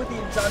along with the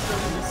Enchanter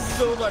is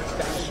so much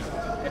damage.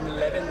 And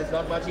 11, there's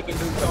not much he can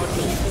do. Sean,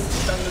 he thinks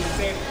he's done the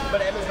same,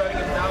 but M is running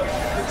him down.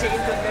 The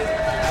chains on this,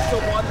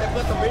 S01, they've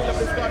got the Veil of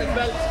Discord as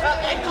well.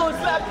 Echo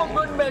Slap for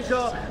good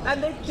measure,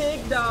 and they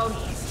take down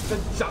the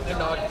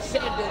Juggernaut.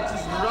 Sherdils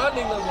is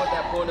running over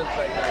their opponents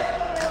right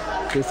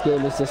now. This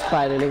game is just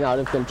spiraling out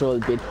of control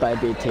bit by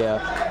bit here.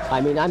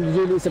 I mean, I'm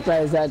really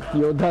surprised that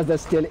Yodhas are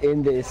still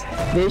in this.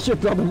 They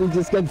should probably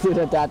just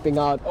consider tapping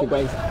out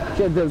because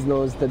Sherdils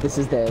knows that this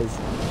is theirs.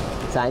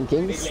 Sand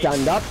King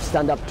stunned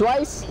up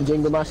twice.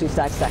 Jingo Mastery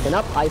stacking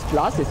up. Ice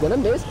Blast is gonna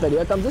miss, but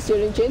here comes the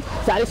Searing Chain.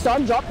 Static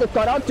Storm drop, they've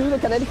cut out 2. The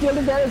kinetic field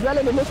is there as well,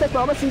 and it looks like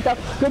Mamacita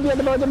could be on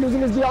the verge of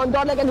losing his Beyond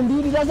Godlike, and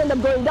indeed he does end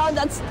up going down.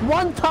 That's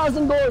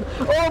 1,000 gold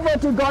over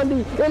to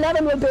Gandhi.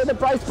 11 will pay the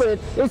price for it.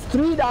 It's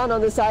 3 down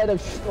on the side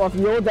of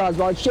Yodhas,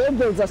 while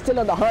Sherdils are still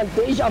on the hunt.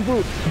 Deja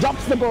Vu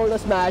drops the boulder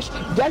smash,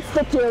 gets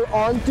the kill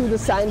onto the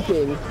Sand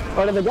King,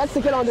 or if it gets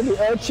the kill onto the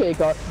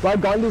Earthshaker, while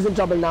Gandhi's in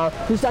trouble now.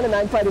 He's trying to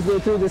man-fight his way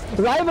through this.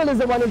 Rival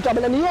is the one in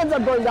trouble, and he ends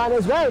up going down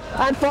as well.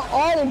 And for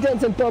all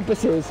intents and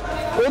purposes,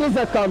 it is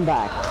a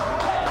comeback.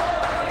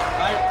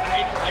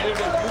 I don't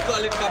know, you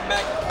call it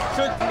comeback.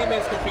 Should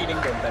Nimes defeating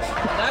them.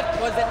 That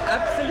was an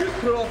absolute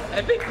throw of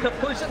epic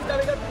proportions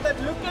coming up to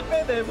that. Look at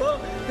where they were.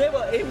 They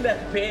were in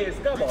that pace.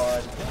 Come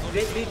on.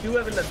 They do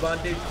have an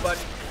advantage, but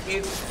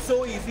it's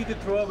so easy to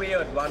throw away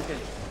your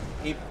advantage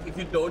if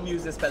you don't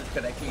use the spells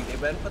correctly. They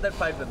went for that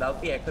fight without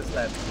the Echo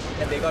Slam,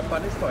 and they got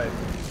punished for it.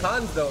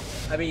 Khans though,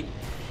 I mean,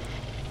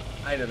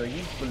 I don't know,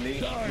 he's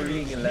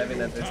bullying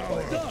 11 at this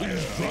point.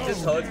 It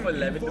just hurts for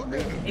 11 to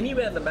move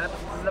anywhere on the map.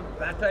 The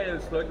Batrider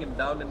is slowing him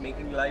down and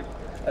making life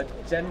a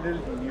general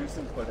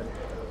nuisance for him.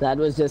 That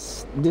was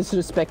just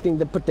disrespecting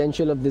the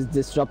potential of this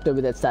Disruptor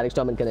with that Static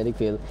Storm and Kinetic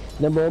Field.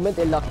 The moment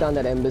they locked down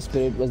that Ember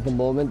Spirit was the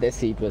moment their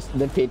fate was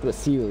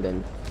sealed,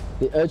 and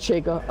the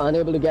Earthshaker,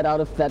 unable to get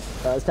out of that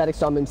Static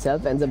Storm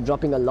himself, ends up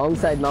dropping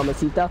alongside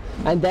Mamacita.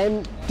 And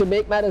then, to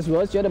make matters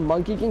worse, you had a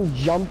Monkey King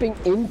jumping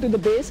into the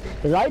base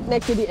right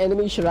next to the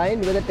enemy shrine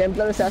where the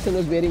Templar Assassin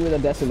was waiting with a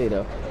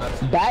Desolator.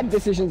 Bad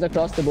decisions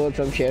across the board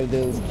from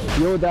Sherdils.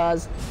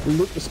 Yodhas,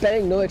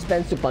 sparing no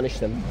expense to punish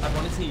them. I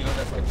want to see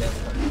Yodhas contest.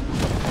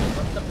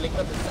 What's the blink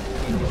of the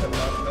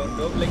second?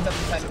 No blink of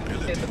the second,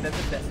 but there's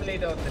a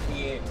Desolator on the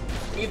TA.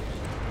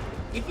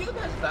 If you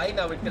guys die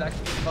now, it can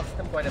actually cost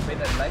them quite a bit.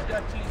 I'd like to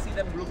actually see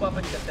them group up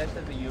and contest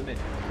as a unit.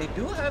 They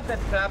do have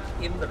that trap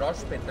in the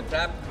Rosh pit. The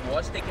trap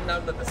was taken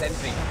down by the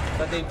sentry,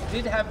 but they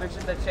did have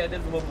vision that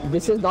Sherdils were moving.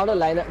 This is not a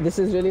lineup. This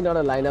is really not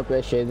a lineup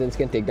where Sherdils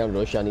can take down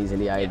Roshan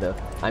easily either.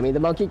 I mean,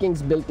 the Monkey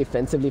King's built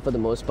defensively for the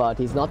most part.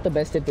 He's not the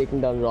best at taking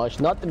down Rosh,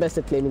 not the best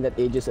at claiming that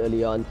Aegis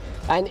early on,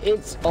 and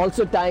it's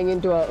also tying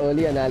into our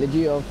early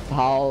analogy of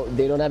how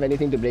they don't have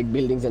anything to break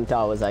buildings and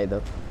towers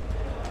either.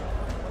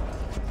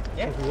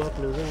 Yeah.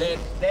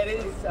 There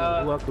is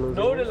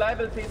no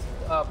reliable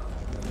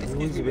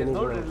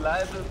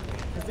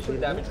physical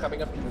damage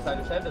coming up to the side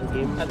of Sherdils,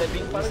 and they're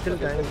being punished for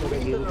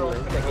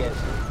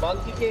this.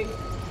 Monkey King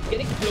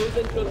getting closer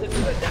and closer to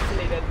the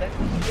Desolator, and that's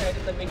the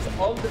item that makes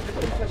all the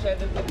difference for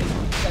Sherdils when they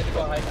decide to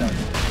go high ground.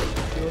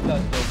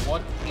 Yodhas though,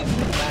 what is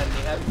the plan?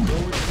 They have no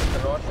issue with the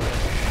rush.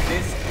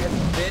 This has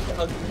been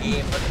a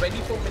game, a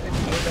 24-minute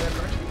game, and I'm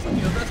not even seeing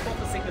Yodhas pop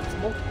a single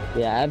smoke.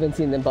 Yeah, I haven't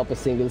seen them pop a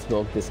single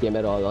smoke this game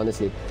at all,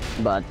 honestly.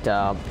 But,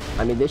 I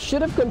mean, they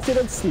should have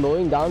considered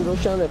slowing down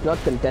Roshan, if not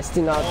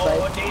contesting outside.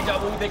 Oh, deja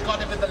vu, they caught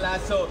him with the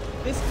lasso.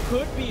 This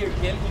could be a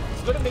kill.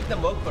 He's going to make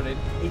them work for it.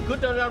 He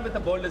could turn around with a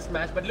boulder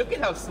smash, but look at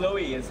how slow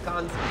he is.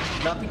 Can't,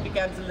 nothing to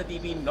cancel the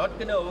TP, not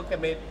going to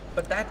overcommit,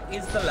 but that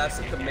is the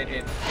lasso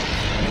committed.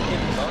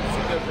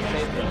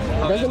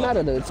 It doesn't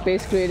matter though, it's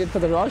space created for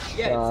the rush.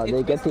 Yeah,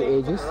 they get the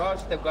Aegis.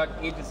 Rush, they've got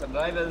Aegis and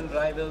Rival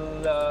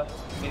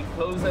getting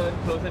closer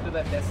and closer to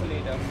that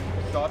Desolator.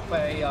 Shot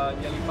by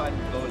nearly 5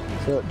 gold.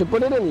 So to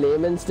put it in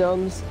layman's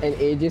terms, an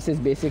Aegis is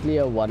basically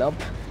a 1-up.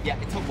 Yeah,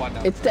 it's a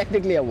 1-up. It's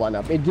technically a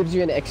 1-up. It gives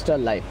you an extra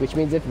life, which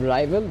means if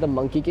Rival, the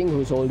Monkey King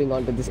who's holding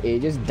on to this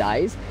Aegis,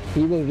 dies,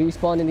 he will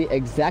respawn in the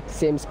exact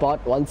same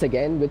spot once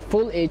again with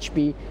full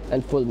HP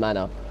and full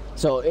mana.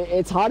 So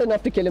it's hard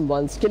enough to kill him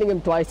once. Killing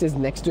him twice is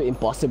next to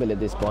impossible at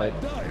this point.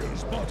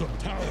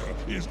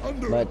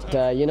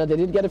 But you know, they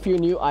did get a few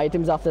new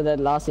items after that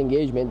last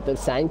engagement. The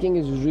Sand King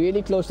is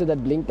really close to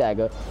that Blink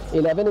Dagger.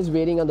 11 is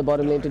waiting on the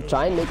bottom lane to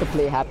try and make a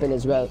play happen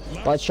as well,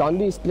 while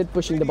Shonbi is split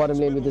pushing the bottom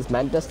lane with his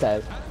Manta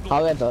style.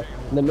 However,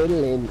 the middle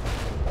lane,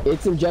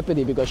 it's in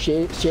jeopardy because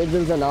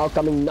Sherdils are now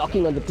coming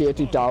knocking on the tier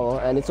 2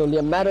 tower, and it's only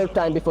a matter of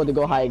time before they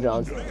go high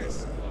ground. Yeah,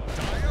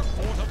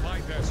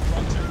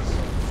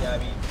 I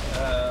mean,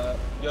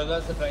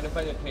 Yodhas are trying to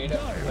find a trader,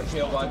 a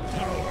tier 1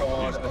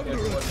 or a tier 2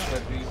 or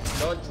tier 3.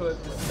 Not sure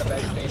if this is the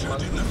best lane.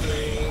 Monkey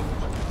King,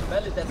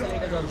 well, the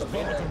Desolator's on the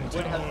mid and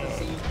would help the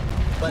scene,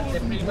 but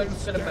they're pretty much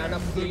just going to man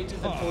up the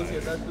Aegis and force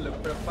Yodhas to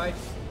look for a fight.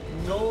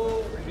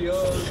 No real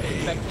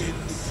effective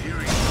here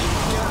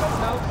right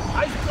now.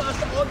 Ice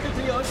Blast on the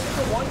clear.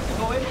 Ucypher wants to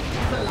go in.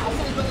 It's a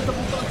last as well as the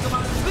move on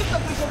command with the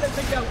vision and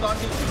pick out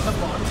Gandhi. The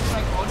bottom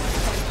strike on the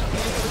side.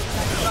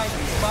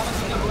 Mama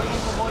Sita going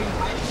in for more. He's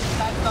hiding his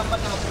stats up,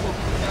 but now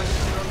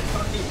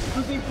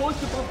he's being forced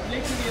to pop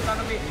literally a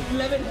runaway.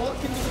 11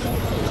 walks into the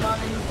move on command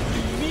and he's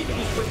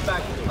immediately put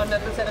back.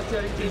 Another set of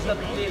cheering chase up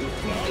the tail.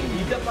 He's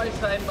beat up by his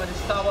time, but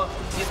his tower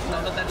gets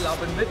none of that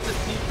love. And with the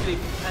steep click,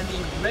 and he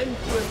went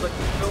to him, but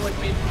no one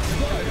made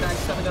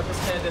attacks coming up from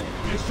Sherdils.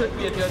 This should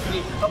be a tier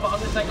 3. A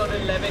bounce strike on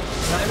 11.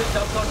 Rival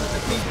jumps onto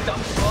the scene,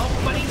 jumps off,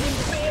 but he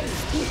didn't fail.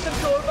 He's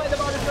controlled by the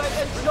bounce strike,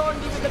 and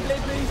Shonbi with the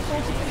blade where he's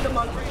focusing the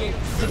Monkey King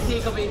to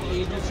take away the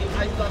agency.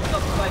 Ice Blast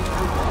comes flying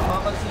through.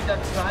 Mama Sita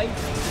trying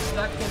to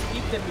distract and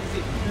keep them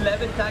busy.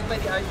 11 tagged by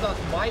the Ice Blast,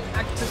 might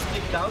actually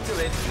stick down to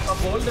it. A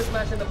boulder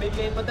smash in the mid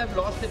lane, but they've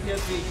lost the tier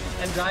 3.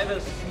 And Rival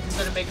is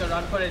going to make a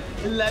run for it.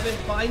 11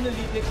 finally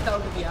takes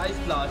down to the Ice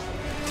Blast.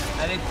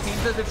 And it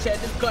seems as if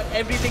Sherdils got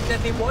everything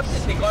that they wanted.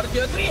 They got a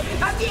tier 3,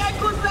 and the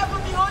Echo Slap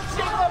from the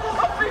Ucypher,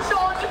 a fish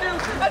on to do,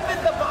 and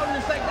with the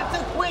boundary strike,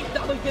 that's a quick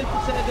double kill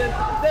for Sherdils.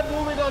 They're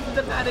moving on to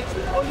the Maddox.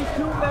 Only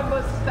 2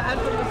 members stand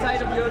from the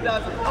side of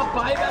Yodhas. A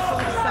buyback from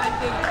the Sand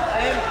King,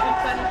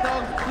 and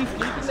Tong, he's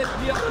keeping them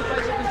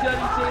preoccupied with the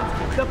journey chains.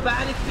 The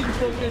Maddox being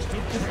focused,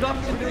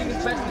 disruption doing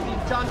his best with the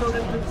enchant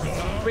rodent to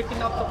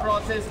quicken up the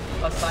process.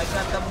 A side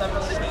trap comes out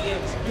from the DA.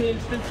 Kale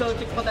still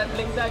searching for that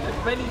Blink Dagger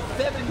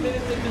 27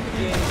 minutes into the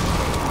game.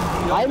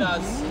 I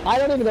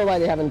don't even know why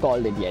they haven't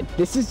called it yet.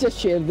 This is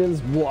just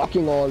Sherdils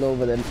walking all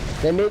over them.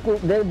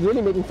 They're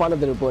really making fun of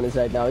their opponents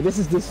right now. This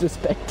is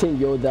disrespecting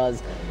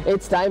Yodhas.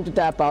 It's time to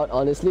tap out,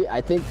 honestly.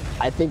 I think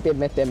they've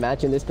met their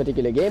match in this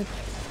particular game.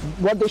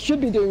 What they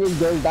should be doing is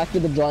going back to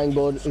the drawing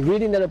board,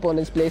 reading their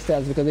opponent's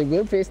playstyles, because they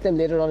will face them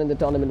later on in the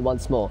tournament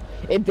once more.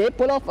 If they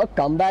pull off a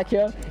comeback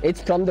here, it's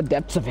from the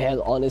depths of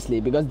hell, honestly,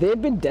 because they've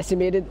been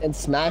decimated and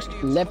smashed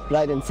left,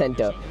 right and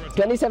center.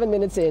 27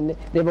 minutes in,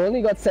 they've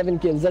only got 7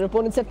 kills. Their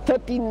opponents have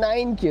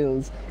 39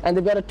 kills, and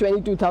they've got a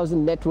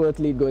 22,000 net worth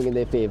lead going in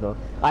their favor.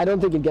 I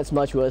don't think it gets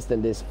much worse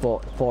than this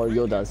for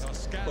Yodhas.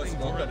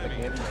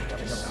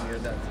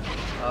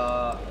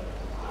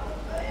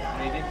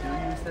 They do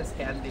use the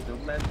scan, they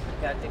don't manage to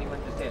catch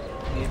anyone to say.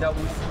 Deja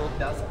Vu's smoke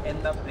does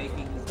end up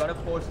breaking. He's got a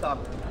 4-star,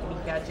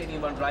 couldn't catch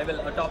anyone.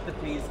 Rival atop the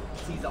trees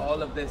sees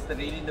all of this. The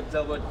Radiant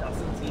Observer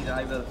doesn't see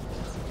Rival.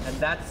 And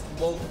that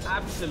smoke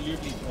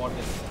absolutely caught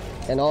him.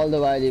 And all the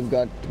while you've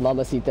got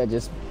Mama Sita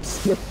just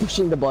split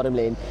pushing the bottom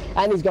lane.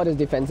 And he's got his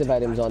defensive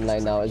items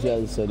online now as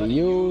well. So the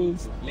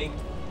Yules. Link.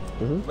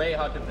 Very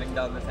hard to bring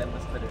down this Ember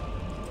Spirit.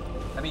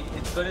 I mean,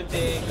 it's going to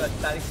take a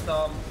Static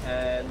Storm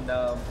and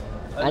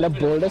a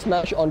boulder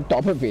smash on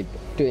top of it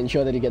to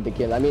ensure that you get the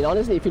kill. I mean,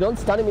 honestly, if you don't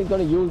stun him, he's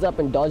going to use up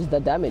and dodge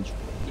that damage.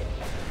 Yeah.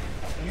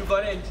 You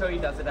got to ensure he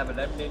doesn't have a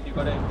remnant. You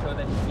got to ensure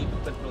that he keeps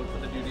control for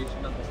the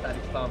duration of the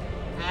Static Storm,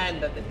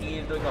 and that the TA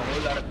is doing a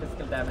whole lot of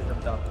physical damage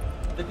on top.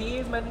 The TA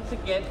has managed to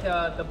get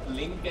the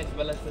Blink as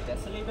well as the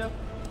Desolator.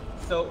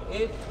 So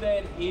if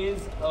there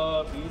is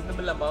a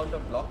reasonable amount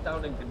of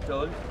lockdown and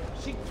control,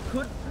 she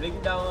could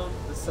bring down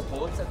the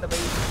supports at the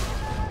base.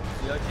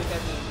 The Urchin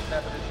and the Ancient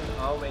Apparition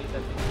how many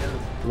does he kill?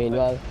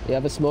 Meanwhile, you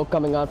have a smoke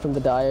coming out from the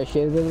Dire.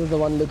 Sherdils is the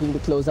one looking to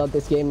close out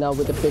this game now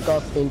with a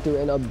pick-off into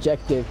an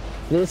objective.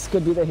 This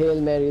could be the Hail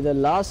Mary, the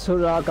last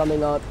hurrah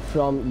coming out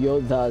from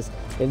Yodhas.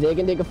 If they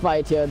can take a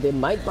fight here, they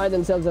might buy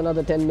themselves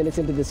another 10 minutes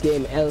into this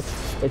game, else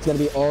it's going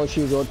to be all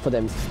she wrote for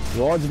them.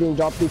 Wards being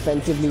dropped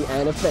defensively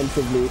and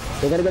offensively.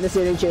 They're going to get the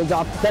steering chains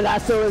off. The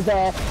lasso is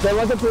there. There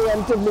was a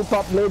preemptively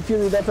popped Blade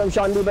Fury there from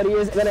Shondi, but he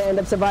is going to end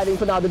up surviving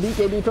for now. The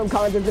BKB from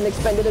Khans has been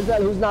expended as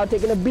well, who's now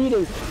taken a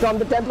beating from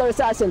the Templar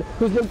Assassin,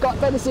 who's been caught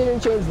by the steering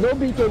chains. No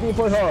BKB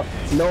for her.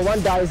 No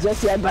one dies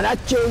just yet, but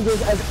that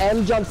changes as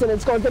M jumps in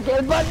and scores the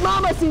kill. But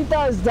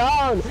Mamacita is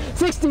down.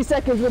 60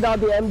 seconds without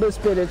the Ember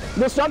Spirit.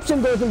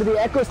 Disruption goes into the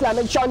Echo Slam,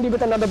 and Shondi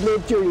with another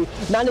Blade Fury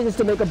manages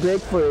to make a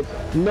break for it.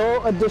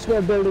 No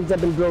additional buildings have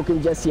been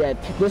broken just yet.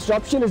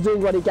 Disruption is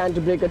doing what he can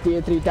to break a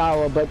tier 3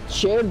 tower, but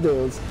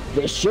Sherdils,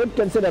 they should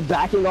consider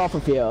backing off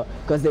of here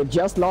because they've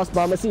just lost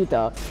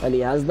Mamacita and he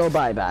has no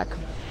buyback.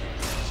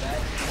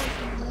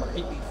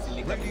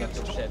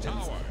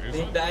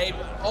 They died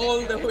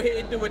all the way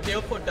into a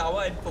tier 4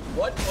 tower, and for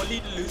what? Only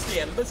to lose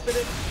the Ember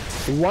Spirit?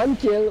 One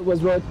kill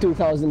was worth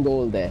 2,000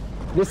 gold there.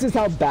 This is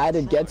how bad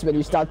it gets when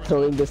you start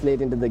throwing this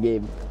late into the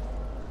game.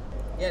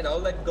 Yeah, and all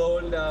that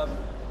gold, who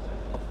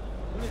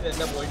will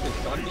end up going to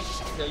Shondi?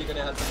 Clearly going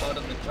to help him out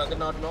on the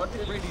Juggernaut. Not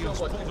really sure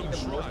what to need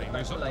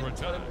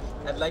him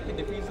I'd like to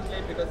defuse the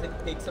blade because it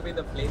takes away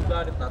the flame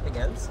guard if nothing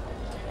else.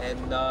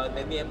 And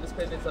then the Ember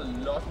Spirit is a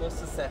lot more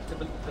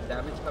susceptible to the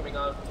damage coming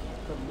out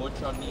from both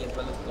Shondi as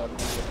well as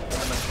Gondi.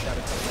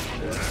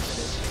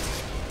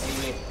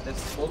 Anyway, they're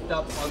smoked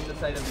up on the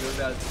side of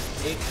Yodhas.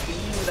 They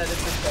feel that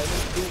it's a time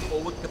to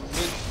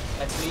overcommit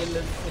and play a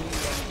little silly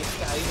and get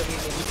carried away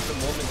in any the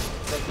moment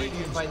that they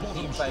can find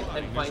team fight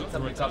and find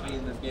some recovery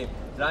in this game.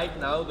 Right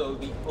now though,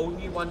 the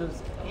only one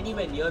who's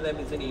anywhere near them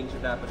is an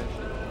Ancient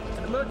Apparition.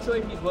 And I'm not sure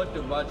if he's worth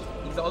too much.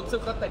 He's also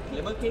got that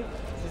Glimmer Cave,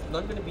 which is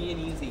not going to be an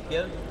easy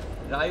kill.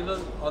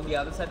 Rival on the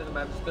other side of the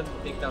map is going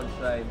to take down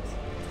Shrines.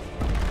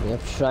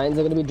 Yep, Shrines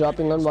are going to be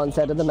dropping on one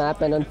side of the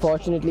map, and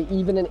unfortunately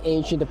even an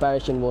Ancient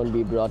Apparition won't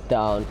be brought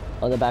down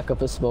on the back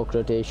of a smoke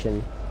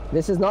rotation.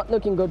 This is not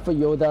looking good for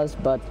Yodhas,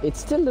 but it's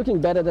still looking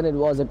better than it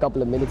was a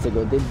couple of minutes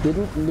ago. They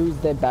didn't lose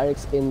their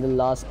barracks in the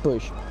last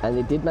push, and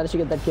they did manage to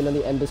get that kill on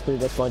the Ember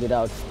Spirit as pointed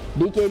out.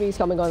 BKB is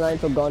coming online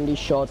for Gondi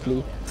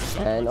shortly,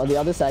 and on the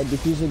other side,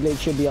 Diffuser Blade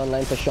should be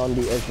online for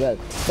Shondi as well.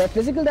 Their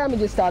physical damage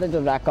is starting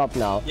to rack up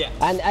now,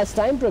 and as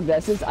time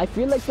progresses, I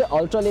feel like the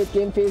ultra late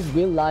game phase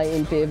will lie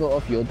in favor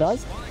of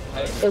Yodhas.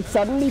 It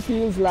suddenly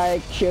feels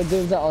like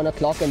Sherdils are on a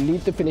clock and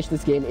need to finish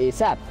this game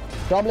ASAP.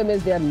 Problem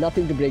is they have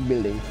nothing to break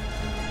buildings.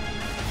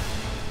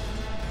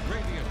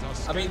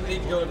 I mean, they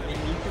don't. They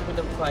need to win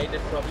a fight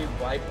and probably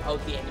wipe out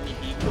the enemy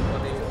team before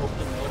they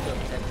open more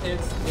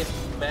objectives. They've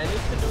managed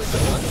to do it the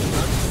one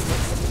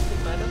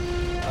manner.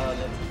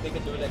 Let's see if they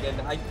can do it again.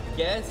 I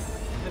guess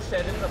the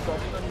Sherdils are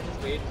probably going to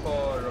just wait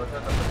for Rota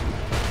number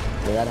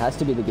 2. So that has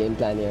to be the game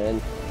plan here,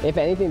 and if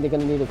anything, they're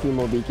going to need a few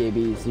more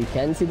BKBs. You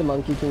can see the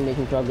Monkey King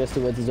making progress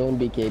towards his own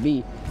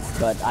BKB,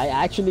 but I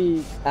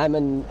actually am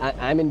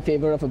in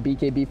favor of a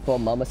BKB for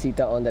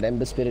Mamacita on that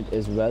Ember Spirit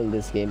as well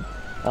this game.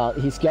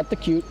 He's got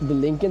the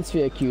Lincoln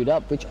Sphere queued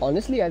up, which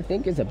honestly I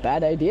think is a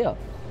bad idea.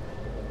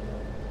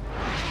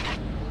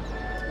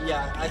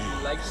 Yeah, I'd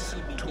like to see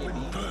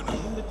BKB.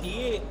 Even the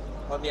TA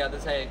on the other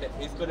side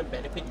is going to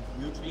benefit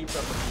hugely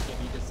from the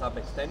BKB to some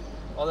extent.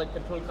 All that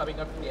control coming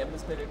up from the Ember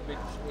Spirit, which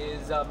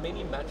is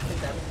many matches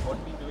damage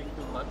won't be doing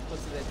too much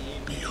versus the TA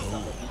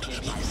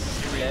BKB.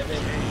 11.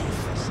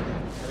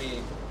 I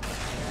mean,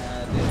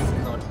 this is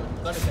not good.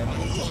 Got a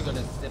damage. He's going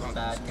to step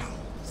back.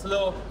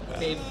 Slow,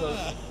 painful,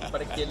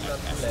 but a kill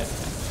nonetheless.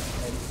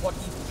 And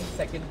 43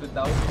 seconds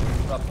without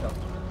disruption.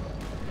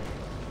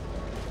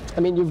 I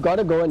mean, you've got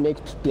to go and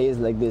make plays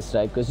like this,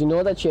 right? Because you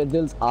know that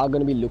Sherdils are going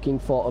to be looking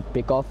for a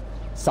pick-off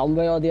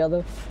somewhere or the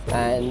other.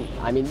 And,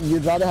 I mean,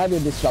 you'd rather have your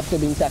Disruptor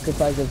being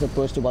sacrificed as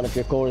opposed to one of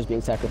your cores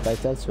being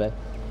sacrificed elsewhere.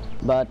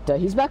 But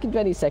he's back in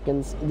 20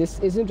 seconds. This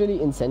isn't really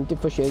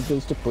incentive for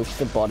Sherdils to push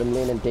the bottom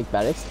lane and take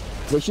barracks.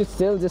 They should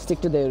still just stick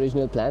to their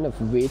original plan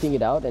of waiting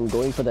it out and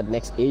going for that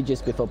next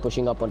Aegis before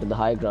pushing up onto the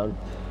high ground.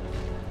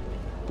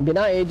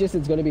 Bina Aegis,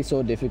 it's going to be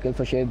so difficult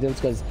for Sherdils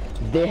because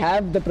they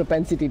have the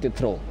propensity to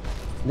throw.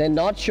 They're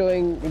not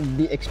showing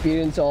the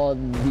experience or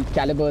the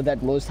caliber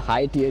that most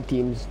high tier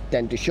teams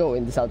tend to show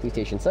in the Southeast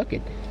Asian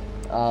circuit.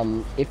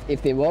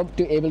 If they were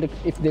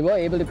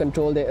able to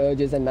control their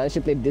urges and manage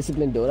to play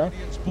disciplined Dota,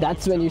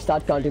 that's when you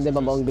start counting them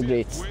among the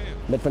greats.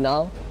 But for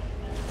now,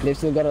 they've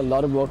still got a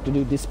lot of work to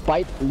do,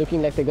 despite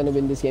looking like they're going to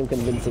win this game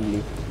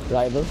convincingly.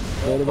 Rival,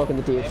 they're going to work in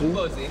the tier 3.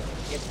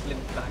 Gets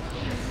flipped back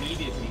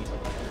immediately.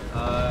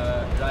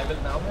 Rival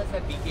now has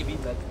that BKB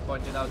that's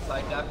pointed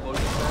outside that.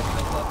 Golden Bird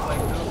is not quite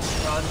through.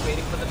 Khan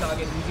waiting for the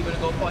target. Who's he going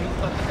to go for? He's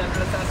got the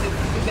central assassin.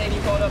 Is there any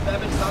follow-up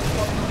damage? Khan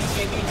for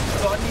BKB.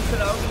 Rodney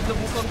surrounding the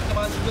Wukong's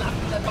command.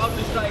 Slapping that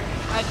boundary strike.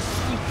 And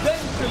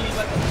eventually,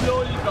 but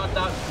slowly brought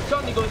down.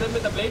 Johnny goes in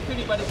with the Blade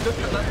Fury, but it's good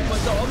for nothing.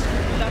 Was the almost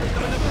damage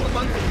coming up to the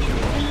 150.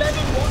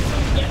 11 wants to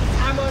get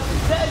hammered.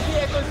 There's the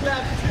Echo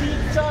Slap. He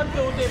can't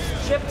close it.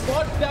 Ship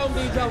walks down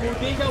Deja Vu.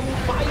 Deja Vu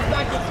fights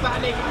back with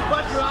panic.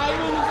 But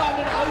Rival is on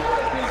an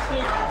out-of-his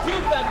stick.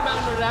 Give that man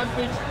a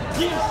rampage.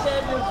 Give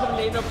Sherdils some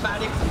later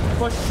panic.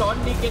 But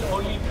Shawnee can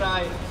only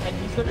try. And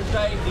he's going to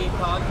try. They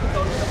can't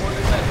control the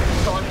golden side.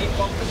 Shawnee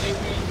bombs the Blade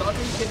Fury. He's not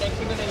really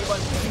connecting on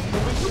anyone. He's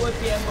moving towards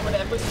the end. But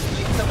Ember just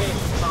blinks away.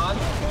 Khan,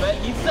 well,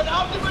 he's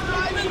surrounded with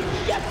Rival.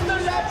 Gets the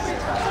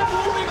rampage. And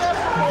moving on.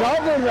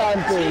 Double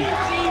rampage.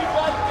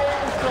 One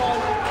game is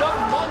gone. The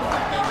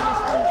monster game is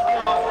too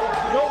strong.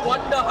 No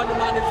wonder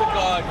Hanuman is a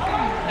god.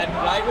 And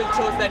Rival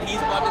shows that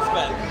he's won as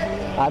well.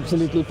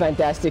 Absolutely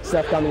fantastic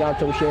stuff coming out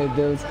from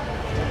Sherdils.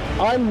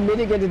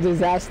 Unmitigated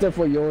disaster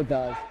for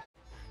Yodhas.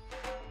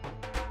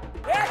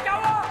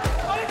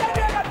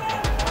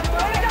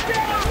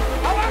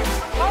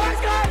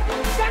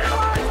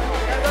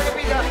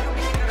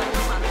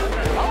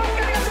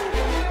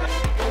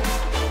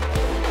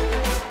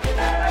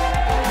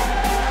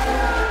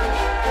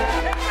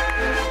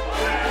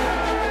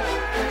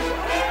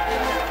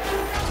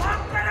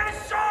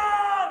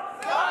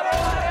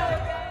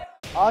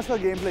 आज का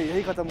game play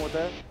यही खत्म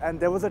होता है and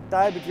there was a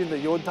tie between the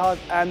Yodhas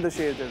and the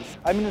Sherdils.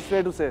 I mean, it's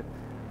fair to say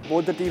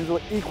both the teams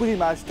were equally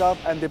matched up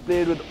and they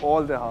played with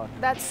all their heart.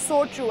 That's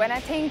so true, and I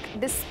think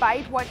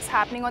despite what's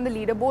happening on the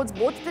leaderboards,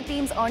 both the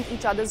teams earned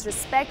each other's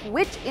respect,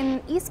 which in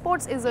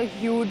esports is a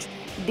huge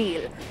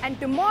deal. And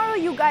tomorrow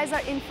you guys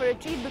are in for a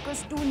treat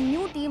because two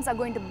new teams are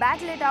going to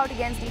battle it out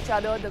against each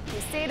other, the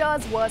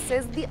Crusaders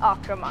versus the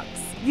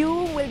Akramanks. You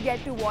will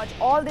get to watch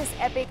all this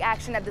epic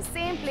action at the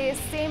same place,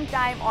 same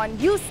time on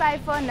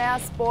Ucypher, Naya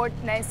Sport,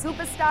 Naya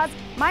Superstars.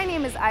 My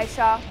name is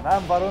Aisha. And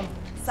I'm Varun.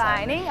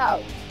 Signing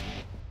out.